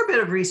fair bit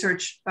of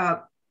research,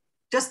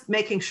 just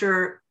making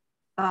sure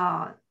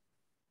that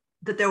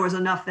there was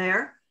enough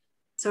there.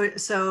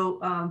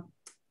 So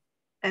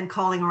and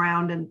calling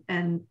around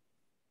and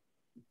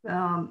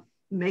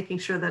making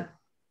sure that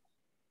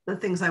the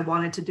things I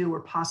wanted to do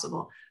were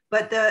possible.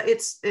 But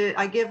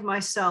I give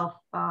myself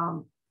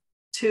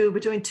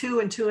between 2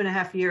 and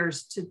 2.5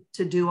 years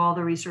to do all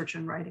the research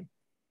and writing.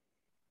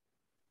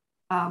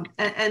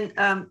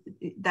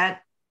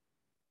 That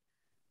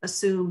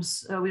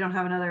assumes we don't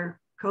have another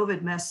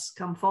COVID mess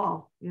come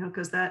fall,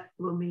 because that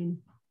will mean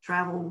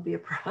travel will be a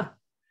problem.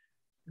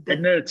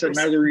 And then it's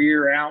another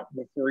year out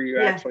before you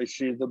actually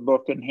see the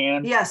book in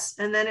hand. Yes,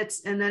 and then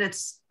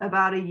it's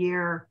about a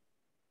year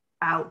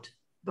out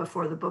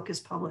before the book is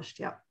published.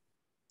 Yep.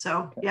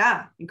 So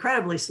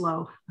incredibly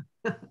slow.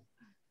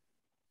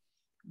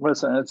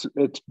 Listen,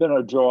 it's been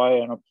a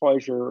joy and a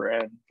pleasure,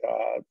 and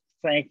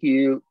thank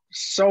you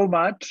so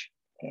much.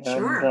 And,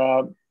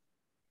 sure.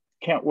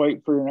 Can't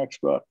wait for your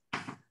next book.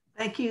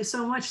 Thank you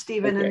so much,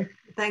 Stephen, and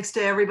thanks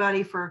to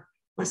everybody for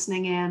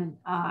listening in.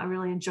 I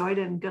really enjoyed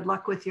it, and good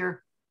luck with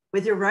your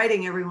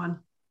writing, everyone.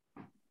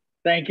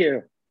 Thank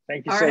you.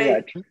 Thank you All so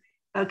right. much.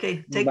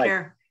 Okay, take Bye.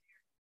 care.